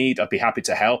anything you need. I'd be happy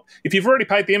to help. If you've already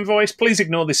paid the invoice, please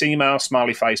ignore this email,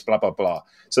 smiley face, blah, blah, blah.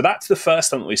 So that's the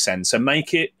first thing that we send. So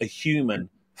make it a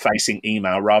human-facing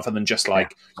email rather than just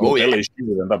like, your bill is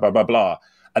due and blah, blah, blah, blah.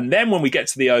 And then when we get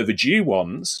to the overdue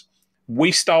ones,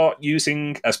 we start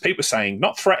using, as Pete was saying,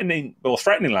 not threatening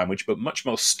language, but much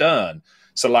more stern.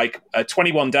 So like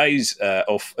 21 days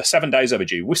or 7 days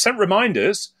overdue. We've sent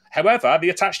reminders. However, the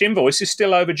attached invoice is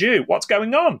still overdue. What's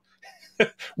going on?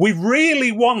 We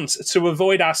really want to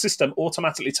avoid our system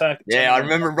automatically turning. Yeah, I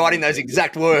remember writing those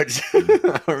exact words.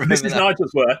 This is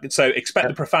Nigel's work, so expect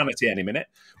the profanity any minute.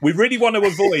 We really want to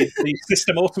avoid the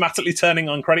system automatically turning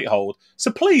on credit hold.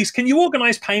 So please, can you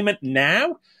organise payment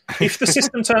now? If the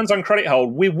system turns on credit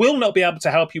hold, we will not be able to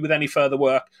help you with any further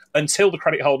work until the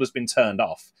credit hold has been turned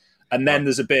off. And then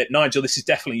there's a bit, Nigel, this is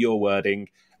definitely your wording.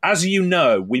 As you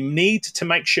know, we need to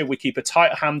make sure we keep a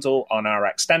tight handle on our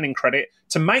extending credit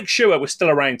to make sure we're still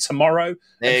around tomorrow.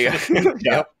 There you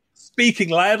go. Speaking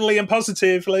loudly and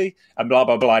positively, and blah,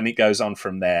 blah, blah. And it goes on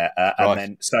from there. And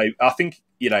then, so I think,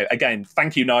 again,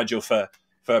 thank you, Nigel, for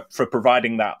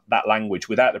providing that language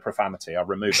without the profanity. I'll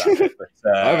remove that.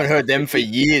 But, I haven't heard them for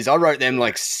years. I wrote them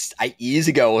like 8 years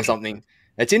ago or something.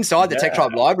 It's inside the Tech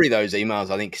Tribe library, those emails,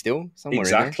 I think, still. Somewhere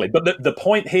exactly. In there. But the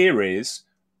point here is,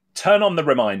 turn on the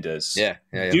reminders. Yeah.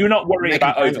 Do not worry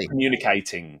about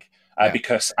over-communicating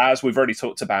because, as we've already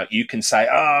talked about, you can say,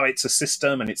 it's a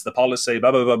system and it's the policy,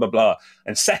 blah, blah, blah, blah, blah.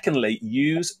 And secondly,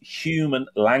 use human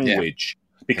language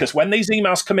Because when these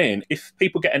emails come in, if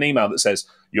people get an email that says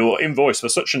your invoice for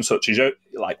such and such is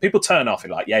like, people turn off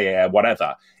and like, yeah,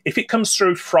 whatever. If it comes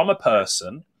through from a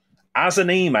person, as an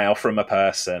email from a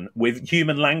person with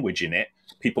human language in it,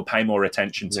 people pay more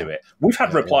attention to it. We've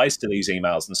had replies to these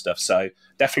emails and stuff. So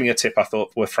definitely a tip I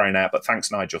thought worth throwing out. But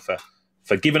thanks, Nigel,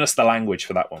 for giving us the language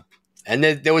for that one. And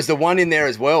there was the one in there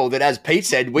as well that, as Pete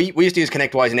said, we used to use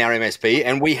ConnectWise in our MSP,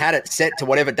 and we had it set to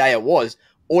whatever day it was,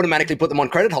 automatically put them on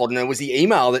credit hold. And it was the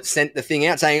email that sent the thing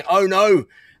out saying, oh, no,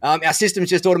 our system's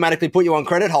just automatically put you on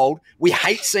credit hold. We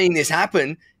hate seeing this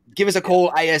happen. Give us a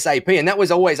call ASAP. And that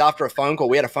was always after a phone call.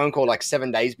 We had a phone call like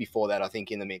 7 days before that, I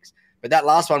think, in the mix. But that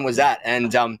last one was that.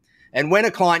 And when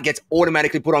a client gets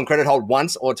automatically put on credit hold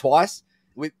once or twice,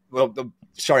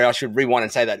 sorry, I should rewind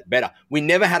and say that better. We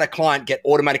never had a client get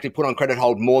automatically put on credit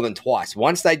hold more than twice.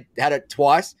 Once they had it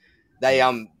twice, they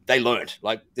learned.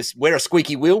 Like, this, we're a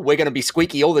squeaky wheel. We're going to be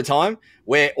squeaky all the time.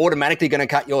 We're automatically going to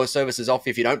cut your services off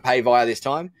if you don't pay via this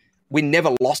time. We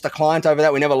never lost a client over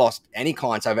that. We never lost any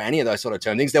clients over any of those sort of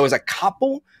term things. There was a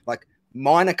couple, like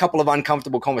minor couple of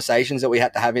uncomfortable conversations that we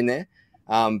had to have in there.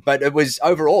 But it was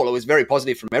overall, it was very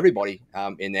positive from everybody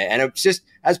in there. And it's just,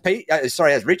 as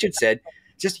Richard said,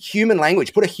 just human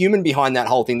language. Put a human behind that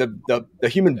whole thing. The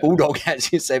human bulldog,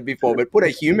 as you said before, but put a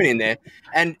human in there,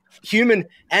 and human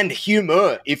and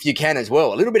humor if you can as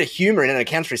well. A little bit of humor in an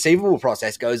accounts receivable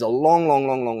process goes a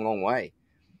long way.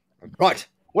 Right.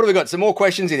 What have we got? Some more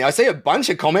questions in there. I see a bunch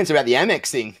of comments about the Amex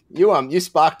thing. You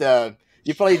sparked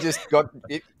you probably just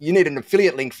you need an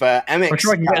affiliate link for Amex. I'm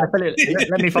sure I can get an affiliate.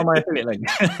 Let me find my affiliate link.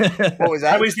 What was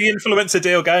that? How is the influencer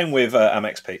deal going with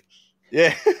Amex, Pete?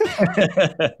 Yeah.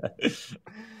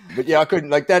 But yeah, I couldn't,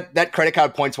 like, that credit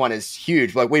card points one is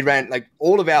huge. Like, we ran, like,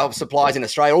 all of our suppliers in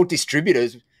Australia, all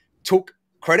distributors took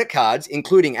credit cards,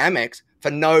 including Amex, for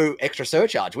no extra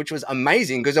surcharge, which was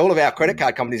amazing because all of our credit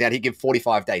card companies out here give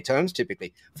 45-day terms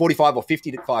typically, 45 or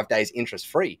 55 days interest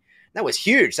free. That was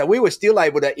huge. So we were still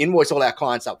able to invoice all our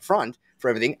clients up front for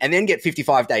everything and then get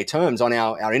 55-day terms on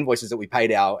our invoices that we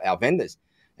paid our vendors.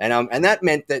 And that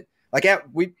meant that, like,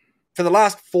 for the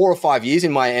last 4 or 5 years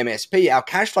in my MSP, our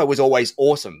cash flow was always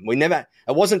awesome. It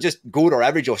wasn't just good or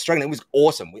average or struggling. It was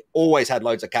awesome. We always had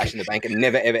loads of cash in the bank and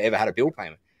never, ever had a bill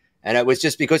payment. And it was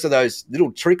just because of those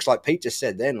little tricks, like Pete just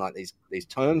said then, like these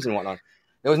terms and whatnot.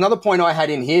 There was another point I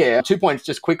had in here, 2 points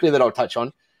just quickly that I'll touch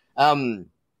on.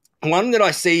 One that I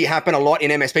see happen a lot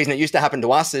in MSPs, and it used to happen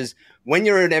to us, is when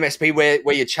you're an MSP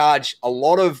where you charge a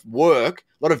lot of work,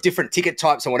 a lot of different ticket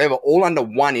types and whatever, all under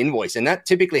one invoice. And that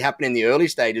typically happened in the early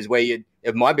stages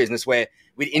of my business, where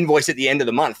we'd invoice at the end of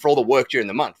the month for all the work during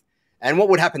the month. And what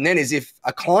would happen then is if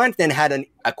a client then had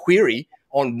a query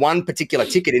on one particular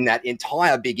ticket in that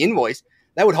entire big invoice,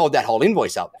 they would hold that whole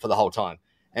invoice up for the whole time.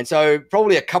 And so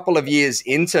probably a couple of years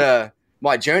into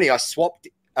my journey, I swapped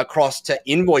across to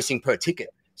invoicing per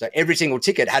ticket. So every single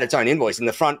ticket had its own invoice, and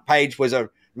the front page was a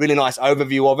really nice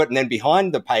overview of it. And then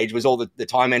behind the page was all the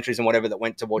time entries and whatever that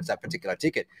went towards that particular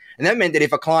ticket. And that meant that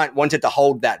if a client wanted to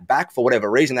hold that back for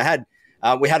whatever reason,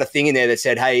 we had a thing in there that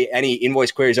said, hey, any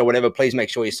invoice queries or whatever, please make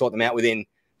sure you sort them out within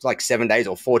like 7 days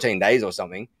or 14 days or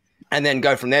something, and then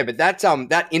go from there. But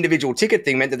that individual ticket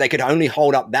thing meant that they could only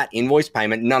hold up that invoice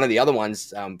payment, none of the other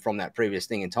ones from that previous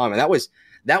thing in time. And that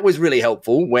was really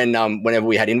helpful whenever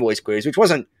we had invoice queries, which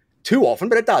wasn't too often,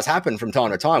 but it does happen from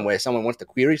time to time where someone wants to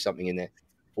query something in there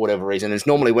for whatever reason. It's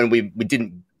normally when we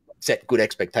didn't set good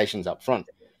expectations up front.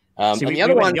 And the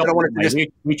other one that I wanted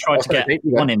to we tried to get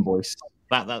one invoice.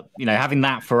 That having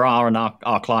that for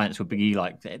our clients would be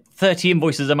like 30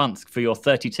 invoices a month for your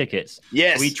 30 tickets.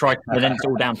 Yes. We tried to then it's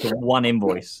all down to one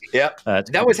invoice. Yeah.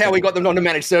 That was how we got them on to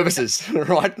managed services,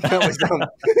 right? That was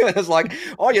it was like,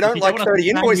 oh, you don't like 30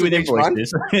 invoices each month.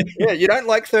 Yeah, you don't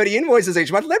like 30 invoices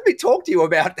each month. Let me talk to you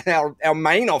about our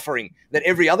main offering that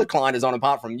every other client is on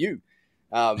apart from you.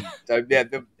 So yeah,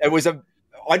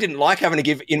 I didn't like having to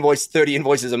give 30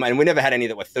 invoices a month. And we never had any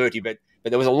that were 30, but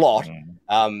there was a lot.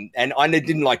 And I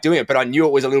didn't like doing it, but I knew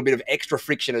it was a little bit of extra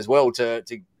friction as well to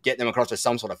get them across to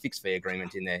some sort of fixed fee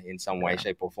agreement in there in some way,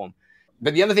 shape or form.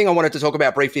 But the other thing I wanted to talk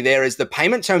about briefly there is the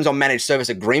payment terms on managed service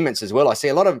agreements as well. I see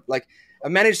a lot of, like, a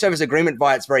managed service agreement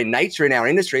by its very nature in our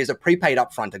industry is a prepaid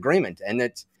upfront agreement. And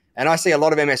I see a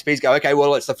lot of MSPs go, okay,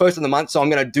 well, it's the first of the month, so I'm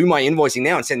going to do my invoicing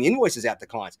now and send the invoices out to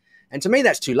clients. And to me,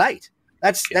 that's too late.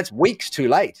 That's weeks too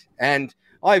late. And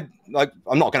I'm not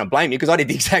going to blame you because I did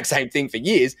the exact same thing for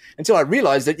years until I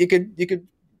realized that you could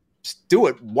do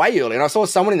it way early. And I saw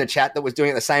someone in the chat that was doing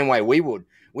it the same way we would.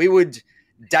 We would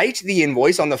date the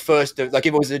invoice on the first of, like,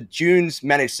 if it was a June's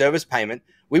managed service payment,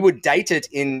 we would date it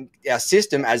in our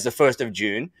system as the 1st of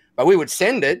June, but we would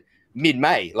send it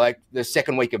mid-May, like the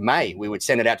second week of May, we would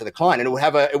send it out to the client, and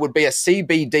it would be a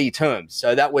CBD term.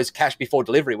 So that was cash before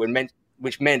delivery,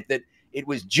 which meant that it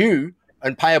was due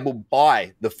and payable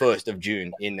by the 1st of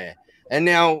June in there. And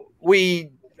now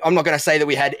I'm not going to say that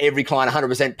we had every client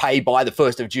 100% pay by the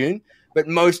 1st of June, but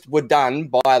most were done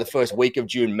by the first week of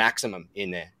June maximum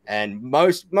in there. And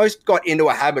most got into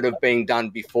a habit of being done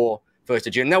before 1st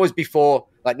of June. And that was before,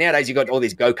 like nowadays you got all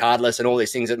these go cardless and all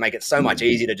these things that make it so much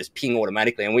easier to just ping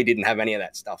automatically. And we didn't have any of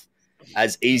that stuff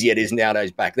as easy it is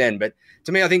nowadays back then. But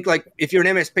to me, I think like if you're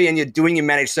an MSP and you're doing your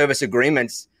managed service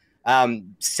agreements,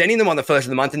 sending them on the 1st of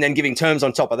the month and then giving terms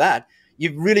on top of that,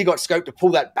 you've really got scope to pull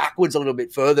that backwards a little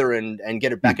bit further and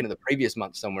get it back into the previous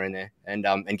month somewhere in there and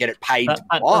get it paid. That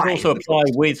does also apply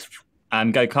with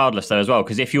go cardless though as well,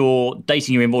 because if you're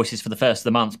dating your invoices for the 1st of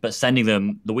the month but sending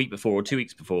them the week before or 2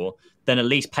 weeks before, then at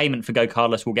least payment for go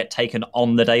cardless will get taken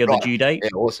on the day of the due date. Yeah,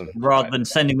 awesome. Rather than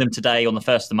sending them today on the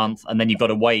 1st of the month and then you've got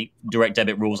to wait direct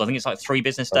debit rules. I think it's like 3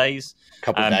 business days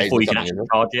before you can actually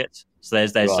charge it. So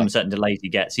there's some certain delays you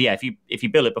get. So yeah, if you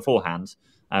bill it beforehand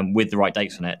with the right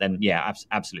dates on it, then yeah,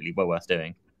 absolutely well worth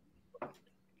doing.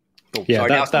 Cool.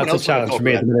 Yeah, that's a challenge for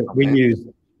me at the minute. We use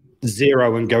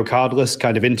Xero and go cardless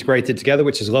kind of integrated together,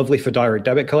 which is lovely for direct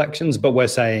debit collections. But we're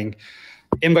saying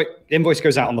invoice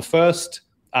goes out on the 1st.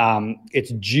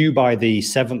 It's due by the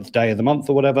 7th day of the month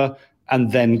or whatever,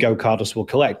 and then go cardless will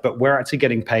collect. But we're actually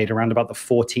getting paid around about the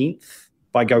 14th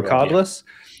by go cardless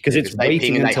because it's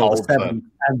waiting until the 7th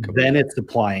and then it's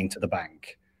applying to the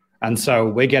bank. And so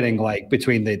we're getting like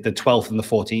between the 12th and the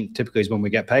 14th typically is when we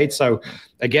get paid. So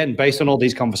again, based on all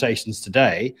these conversations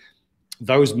today,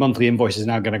 those monthly invoices are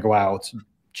now going to go out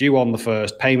due on the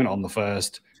 1st, payment on the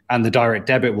 1st, and the direct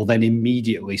debit will then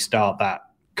immediately start that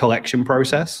collection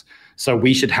process. So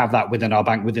we should have that within our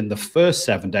bank within the first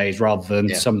 7 days rather than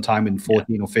sometime in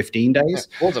 14 or 15 days.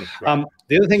 Yeah, awesome. Right.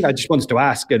 The other thing I just wanted to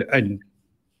ask, and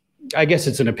I guess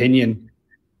it's an opinion,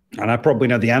 and I probably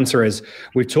know the answer is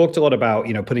we've talked a lot about,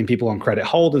 putting people on credit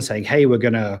hold and saying, hey, we're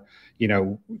going to,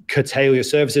 curtail your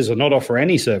services or not offer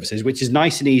any services, which is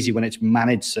nice and easy when it's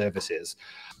managed services.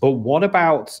 But what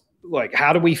about,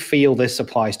 how do we feel this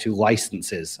applies to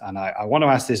licenses? And I want to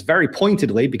ask this very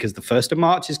pointedly because the 1st of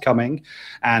March is coming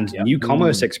and new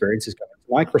commerce experience is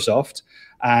coming to Microsoft.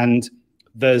 And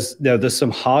there's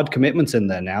some hard commitments in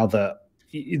there now that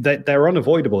they're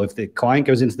unavoidable. If the client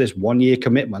goes into this 1-year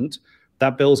commitment,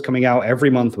 that bill's coming out every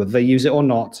month, whether they use it or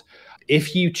not.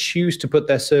 If you choose to put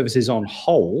their services on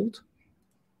hold,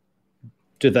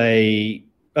 are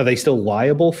they still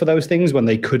liable for those things when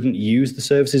they couldn't use the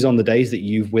services on the days that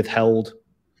you've withheld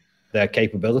their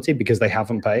capability because they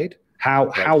haven't paid?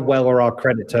 How well are our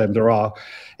credit terms or our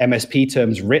MSP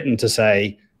terms written to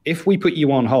say, if we put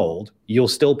you on hold, you'll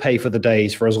still pay for the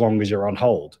days for as long as you're on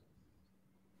hold?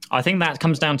 I think that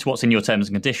comes down to what's in your terms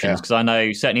and conditions, because I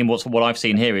know certainly what I've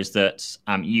seen here is that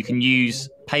you can use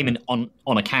payment on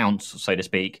account, so to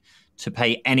speak, to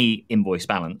pay any invoice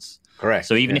balance. Correct.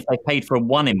 So even if they paid for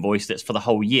one invoice that's for the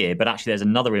whole year, but actually there's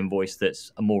another invoice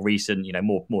that's a more recent,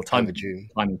 more time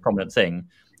prominent thing,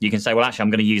 you can say, well, actually,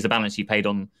 I'm going to use the balance you paid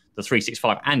on the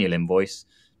 365 annual invoice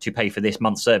to pay for this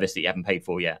month's service that you haven't paid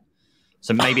for yet.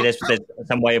 So maybe there's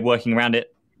some way of working around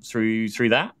it through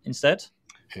that instead.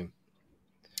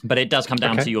 But it does come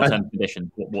down to your terms and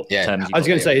conditions. What terms I was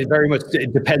going to say,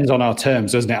 it depends on our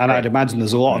terms, doesn't it? And I'd imagine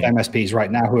there's a lot of MSPs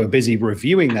right now who are busy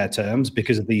reviewing their terms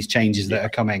because of these changes that are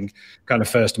coming kind of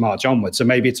 1st of March onwards. So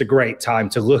maybe it's a great time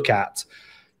to look at,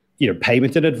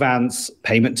 payment in advance,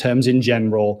 payment terms in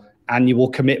general, annual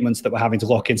commitments that we're having to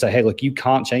lock in. Say, hey, look, you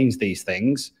can't change these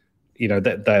things.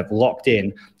 That they're locked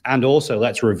in. And also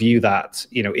let's review that,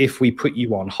 if we put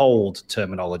you on hold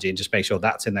terminology and just make sure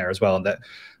that's in there as well. And that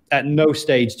at no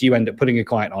stage do you end up putting a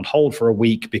client on hold for a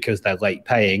week because they're late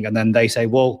paying. And then they say,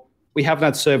 well, we haven't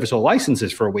had service or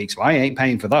licenses for a week, so I ain't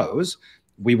paying for those.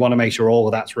 We want to make sure all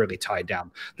of that's really tied down.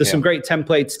 There's some great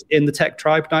templates in the Tech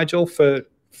Tribe, Nigel, for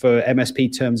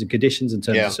MSP terms and conditions and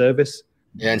terms of service.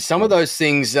 Yeah, and some of those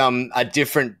things are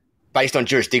different based on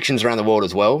jurisdictions around the world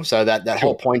as well. So that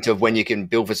whole point of when you can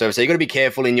bill for service. So you've got to be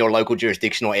careful in your local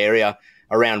jurisdiction or area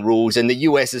around rules. And the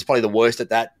US is probably the worst at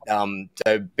that.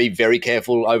 So be very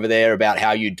careful over there about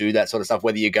how you do that sort of stuff,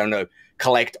 whether you're going to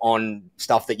collect on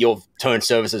stuff that you've turned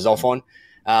services off on.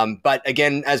 But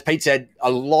again, as Pete said,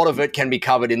 a lot of it can be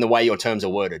covered in the way your terms are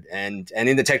worded. And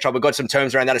in the Tech Tribe, we've got some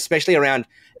terms around that, especially around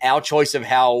our choice of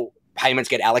how payments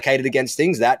get allocated against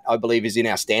things. That, I believe, is in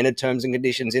our standard terms and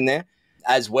conditions in there,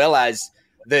 as well as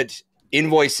that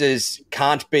invoices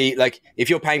can't be, if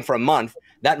you're paying for a month,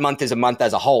 that month is a month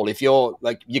as a whole. If you're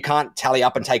you can't tally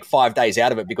up and take 5 days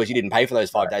out of it because you didn't pay for those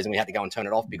 5 days and we had to go and turn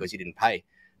it off because you didn't pay.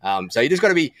 So you just got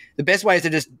to be, the best way is to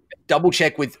just double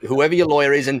check with whoever your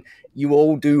lawyer is. And you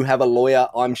all do have a lawyer,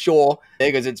 I'm sure,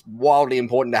 because it's wildly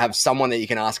important to have someone that you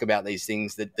can ask about these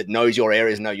things that knows your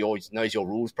areas, knows your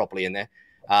rules properly in there.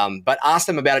 But ask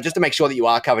them about it just to make sure that you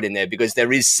are covered in there, because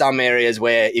there is some areas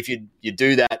where if you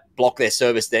do that, block their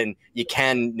service, then you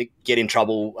can get in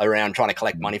trouble around trying to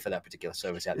collect money for that particular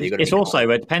service out there. It's also,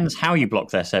 it depends how you block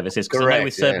their services. Because I know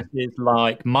with services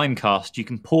like Mimecast, you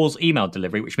can pause email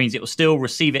delivery, which means it will still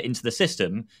receive it into the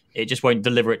system. It just won't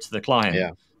deliver it to the client.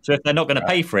 Yeah. So if they're not going to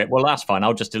pay for it, well, that's fine.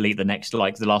 I'll just delete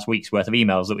the last week's worth of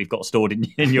emails that we've got stored in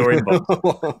your inbox.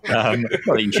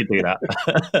 Not that you should do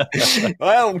that.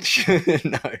 Well,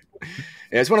 no.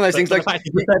 Yeah, it's one of those things. The fact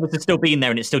is the service is still being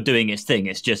there and it's still doing its thing.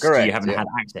 It's just you haven't had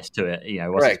access to it.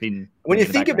 It's been when you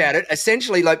think about it,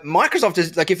 essentially, like Microsoft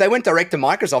is like, if they went direct to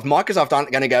Microsoft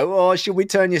aren't going to go, oh, should we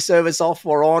turn your service off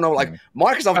or on? Or like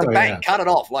Microsoft, cut it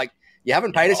off. Like, you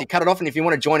haven't paid us, you cut it off, and if you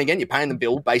want to join again, you're paying the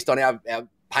bill based on our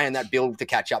paying that bill to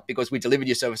catch up because we delivered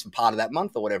your service for part of that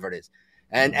month or whatever it is.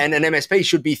 And an MSP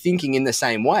should be thinking in the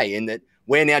same way, in that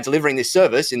we're now delivering this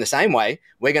service in the same way.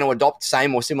 We're going to adopt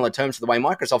same or similar terms to the way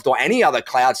Microsoft or any other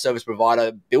cloud service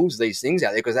provider builds these things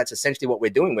out there, because that's essentially what we're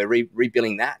doing. We're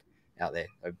rebuilding that out there.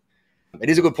 So it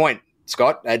is a good point,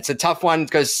 Scott. It's a tough one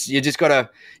because you just got to,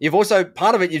 you've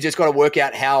just got to work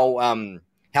out how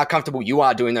comfortable you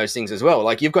are doing those things as well.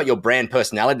 Like, you've got your brand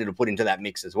personality to put into that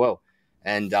mix as well.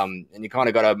 And you kind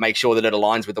of got to make sure that it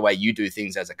aligns with the way you do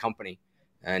things as a company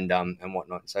and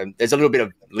whatnot. So there's a little bit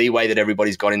of leeway that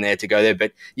everybody's got in there to go there,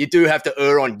 but you do have to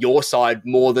err on your side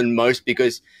more than most,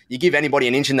 because you give anybody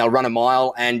an inch and they'll run a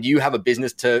mile, and you have a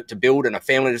business to build and a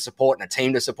family to support and a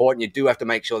team to support. And you do have to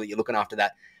make sure that you're looking after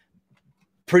that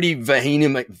pretty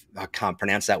I can't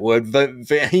pronounce that word,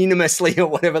 veheminously or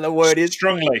whatever the word is.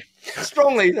 Strongly,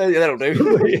 that'll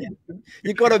do.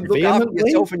 You've got to look after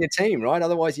yourself and your team, right?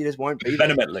 Otherwise, you just won't be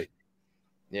vehemently.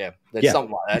 Yeah,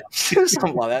 something like that.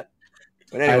 Something like that.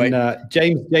 But anyway. And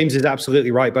James is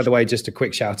absolutely right. By the way, just a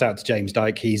quick shout out to James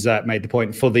Dyke. He's made the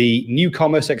point for the new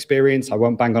commerce experience. I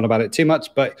won't bang on about it too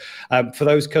much, but for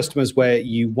those customers where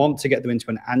you want to get them into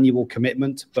an annual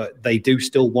commitment, but they do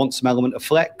still want some element of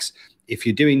flex, if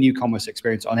you're doing new commerce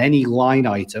experience on any line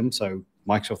item, so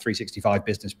Microsoft 365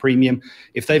 Business Premium,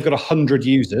 if they've got 100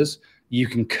 users, you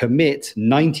can commit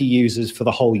 90 users for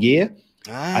the whole year.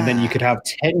 And then you could have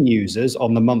 10 users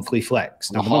on the monthly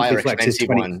flex. Now, the monthly flex is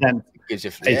 20%. It's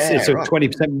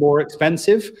 20% more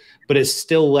expensive, but it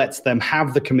still lets them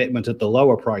have the commitment at the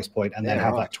lower price point and then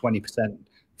have that 20%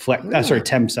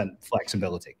 10%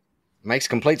 flexibility. Makes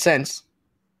complete sense.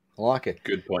 I like it.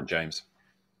 Good point, James.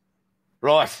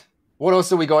 Right. What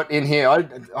else have we got in here?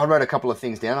 I wrote a couple of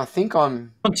things down. I think I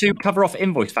want to cover off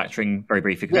invoice factoring very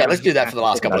briefly. Yeah, let's do that for the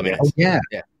last couple of minutes. Oh,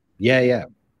 yeah.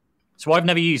 So I've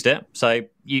never used it. So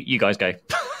you guys go.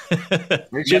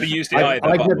 Never used it either.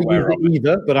 I've never used it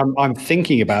either, but I'm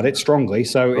thinking about it strongly.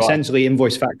 So essentially,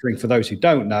 invoice factoring, for those who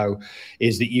don't know,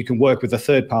 is that you can work with a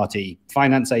third-party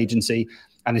finance agency,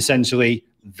 and essentially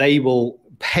they will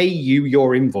pay you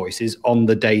your invoices on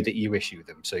the day that you issue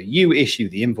them. So you issue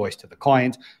the invoice to the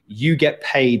client, you get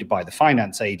paid by the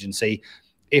finance agency.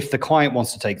 If the client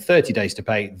wants to take 30 days to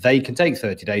pay, they can take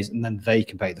 30 days and then they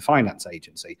can pay the finance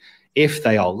agency. If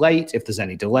they are late, if there's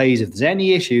any delays, if there's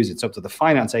any issues, it's up to the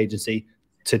finance agency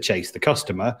to chase the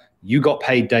customer. You got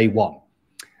paid day one.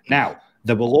 Now,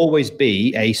 there will always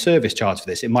be a service charge for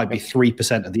this. It might be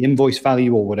 3% of the invoice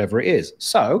value or whatever it is.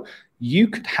 So you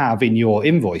could have in your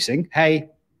invoicing, hey,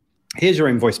 here's your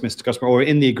invoice, Mr. Customer, or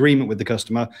in the agreement with the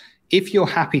customer, if you're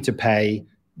happy to pay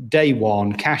day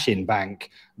one, cash in bank,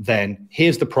 then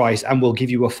here's the price and we'll give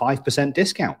you a 5%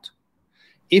 discount.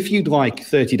 If you'd like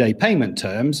 30-day payment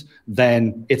terms,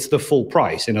 then it's the full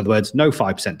price. In other words, no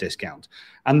 5% discount.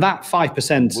 And that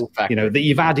 5%, that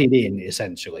you've added in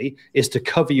essentially is to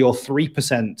cover your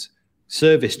 3%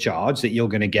 service charge that you're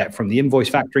going to get from the invoice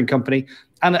factoring company,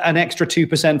 and an extra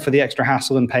 2% for the extra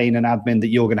hassle and pain and admin that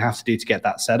you're going to have to do to get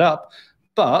that set up.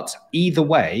 But either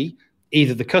way,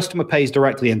 either the customer pays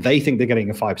directly and they think they're getting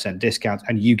a 5% discount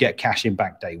and you get cash in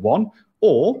bank day one,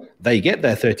 or they get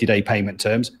their 30-day payment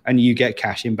terms and you get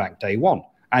cash in bank day one.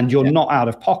 And you're not out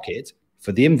of pocket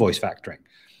for the invoice factoring.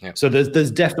 Yep. So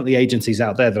there's definitely agencies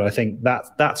out there that I think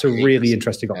that's a really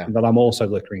interesting option that I'm also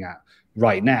looking at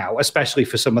right now, especially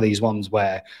for some of these ones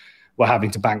where we're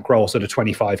having to bankroll sort of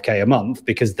 $25K a month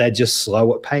because they're just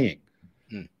slow at paying.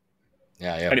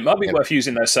 Yeah. And it might be worth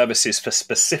using those services for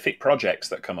specific projects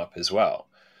that come up as well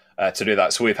to do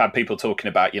that. So we've had people talking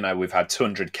about, we've had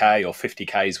 200K or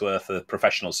 50K's worth of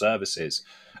professional services.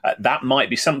 That might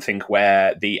be something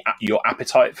where your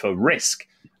appetite for risk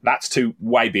that's too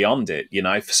way beyond it.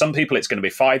 For some people, it's going to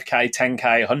be 5K,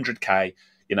 10K, 100K.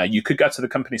 You could go to the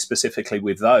company specifically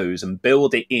with those and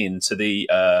build it into the,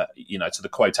 to the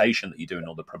quotation that you're doing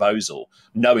or the proposal,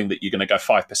 knowing that you're going to go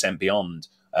 5% beyond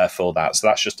for that. So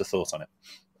that's just a thought on it.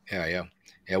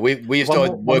 Yeah. We used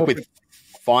to work with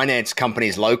finance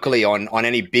companies locally on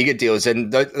any bigger deals,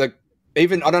 and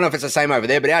even, I don't know if it's the same over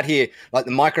there, but out here, like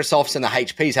the Microsofts and the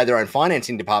HPs had their own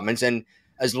financing departments, and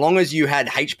as long as you had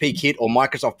HP kit or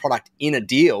Microsoft product in a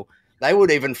deal, they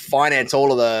would even finance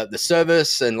all of the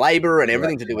service and labor and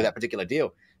everything to do with that particular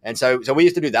deal. And so we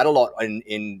used to do that a lot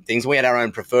in things. We had our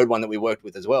own preferred one that we worked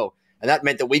with as well. And that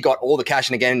meant that we got all the cash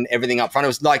and, again, everything up front. It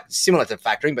was like similar to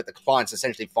factoring, but the client's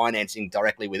essentially financing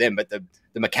directly with them. But the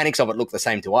mechanics of it looked the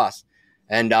same to us.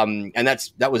 And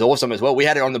that was awesome as well. We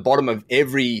had it on the bottom of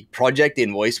every project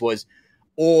invoice was,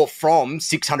 or from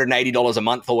 $680 a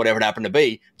month or whatever it happened to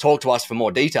be, talk to us for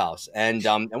more details. And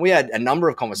we had a number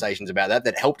of conversations about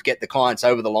that helped get the clients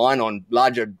over the line on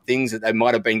larger things that they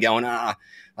might have been going,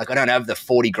 like I don't have the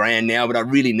 40 grand now, but I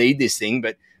really need this thing.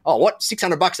 But,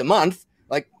 $600 a month?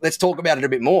 Like, let's talk about it a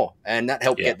bit more. And that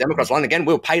helped get them across the line. Again,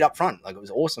 we were paid up front. Like, it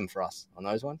was awesome for us on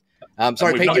those ones.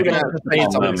 Sorry, Pete, you're going to say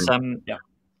something.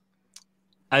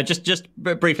 Just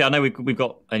briefly, I know we've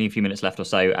got only a few minutes left or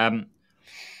so.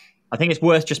 I think it's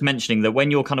worth just mentioning that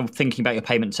when you're kind of thinking about your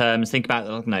payment terms, think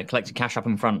about collecting cash up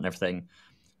in front and everything.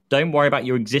 Don't worry about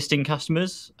your existing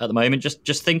customers at the moment.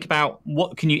 Just think about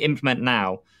what can you implement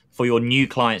now for your new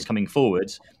clients coming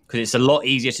forward, because it's a lot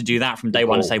easier to do that from day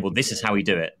one and say, well, this is how we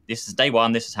do it. This is day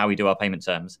one. This is how we do our payment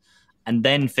terms, and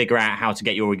then figure out how to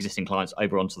get your existing clients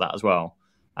over onto that as well.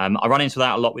 I run into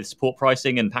that a lot with support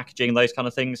pricing and packaging and those kind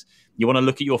of things. You want to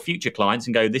look at your future clients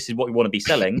and go, this is what we want to be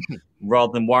selling,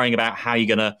 rather than worrying about how you're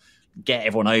going to get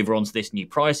everyone over onto this new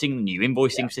pricing, new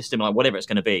invoicing system, like whatever it's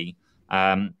going to be.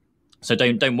 So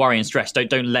don't worry and stress.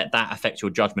 Don't let that affect your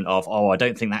judgment of, I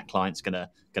don't think that client's going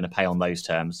to pay on those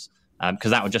terms, because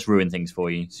that would just ruin things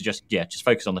for you. So just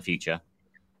focus on the future.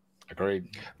 Agreed.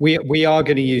 We are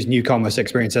going to use New Commerce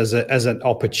Experience as an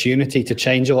opportunity to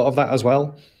change a lot of that as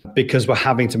well, because we're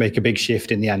having to make a big shift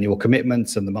in the annual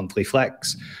commitments and the monthly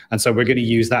flex. And so we're going to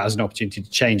use that as an opportunity to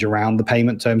change around the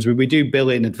payment terms. We do bill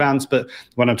in advance, but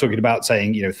when I'm talking about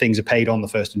saying, things are paid on the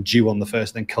 1st and due on the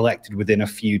 1st, then collected within a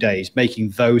few days,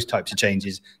 making those types of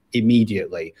changes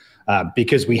immediately,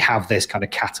 because we have this kind of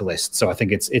catalyst. So I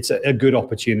think it's a good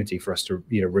opportunity for us to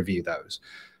review those.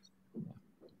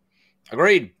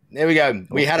 Agreed. There we go.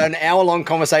 We had an hour-long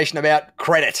conversation about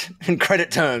credit and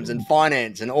credit terms and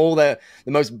finance and all the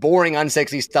most boring,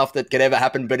 unsexy stuff that could ever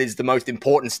happen, but is the most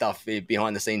important stuff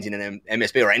behind the scenes in an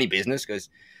MSP or any business. Because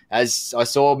as I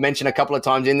saw mentioned a couple of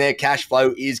times in there, cash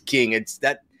flow is king. It's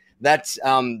that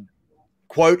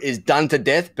quote is done to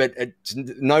death, but it's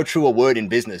no truer word in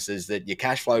business is that your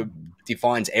cash flow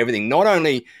defines everything, not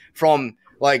only from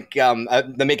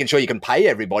the making sure you can pay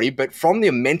everybody, but from the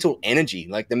mental energy,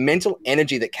 like the mental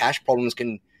energy that cash problems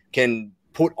can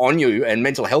put on you, and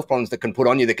mental health problems that can put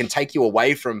on you, that can take you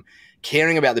away from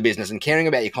caring about the business and caring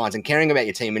about your clients and caring about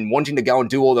your team and wanting to go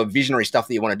and do all the visionary stuff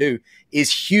that you want to do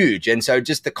is huge. And so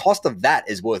just the cost of that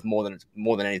is worth more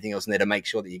than anything else in there to make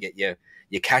sure that you get your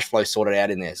cash flow sorted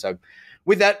out in there. So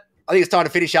with that, I think it's time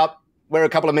to finish up. We're a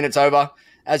couple of minutes over.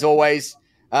 As always,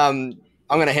 I'm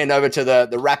going to hand over to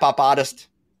the wrap-up artist,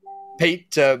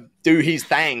 Pete, to do his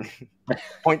thing.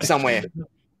 Point somewhere.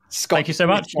 Scott, thank you so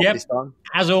much. Yep.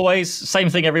 As always, same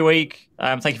thing every week.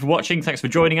 Thank you for watching. Thanks for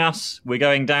joining us. We're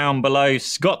going down below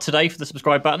Scott today for the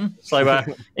subscribe button. So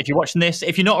if you're watching this,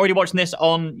 if you're not already watching this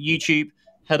on YouTube,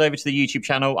 head over to the YouTube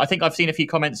channel. I think I've seen a few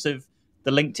comments of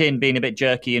the LinkedIn being a bit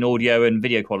jerky in audio and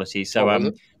video quality.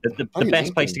 So the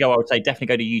best place to go, I would say, definitely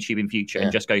go to YouTube in future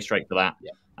and just go straight for that.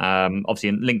 Yeah.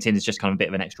 Obviously, LinkedIn is just kind of a bit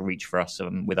of an extra reach for us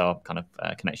with our kind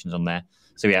of connections on there.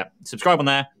 So subscribe on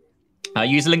there.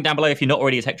 Use the link down below if you're not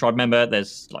already a Tech Tribe member.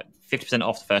 There's 50%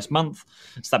 off the first month.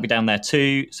 So that'll be down there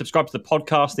too. Subscribe to the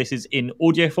podcast. This is in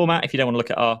audio format if you don't want to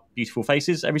look at our beautiful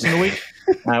faces every single week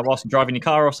whilst you're driving your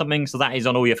car or something. So that is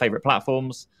on all your favorite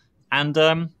platforms. And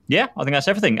I think that's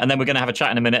everything. And then we're going to have a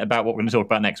chat in a minute about what we're going to talk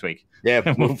about next week.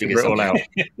 Yeah, we'll figure it all out.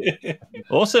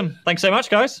 Awesome. Thanks so much,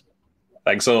 guys.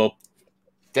 Thanks all.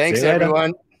 Thanks,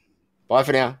 everyone. Bye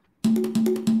for now.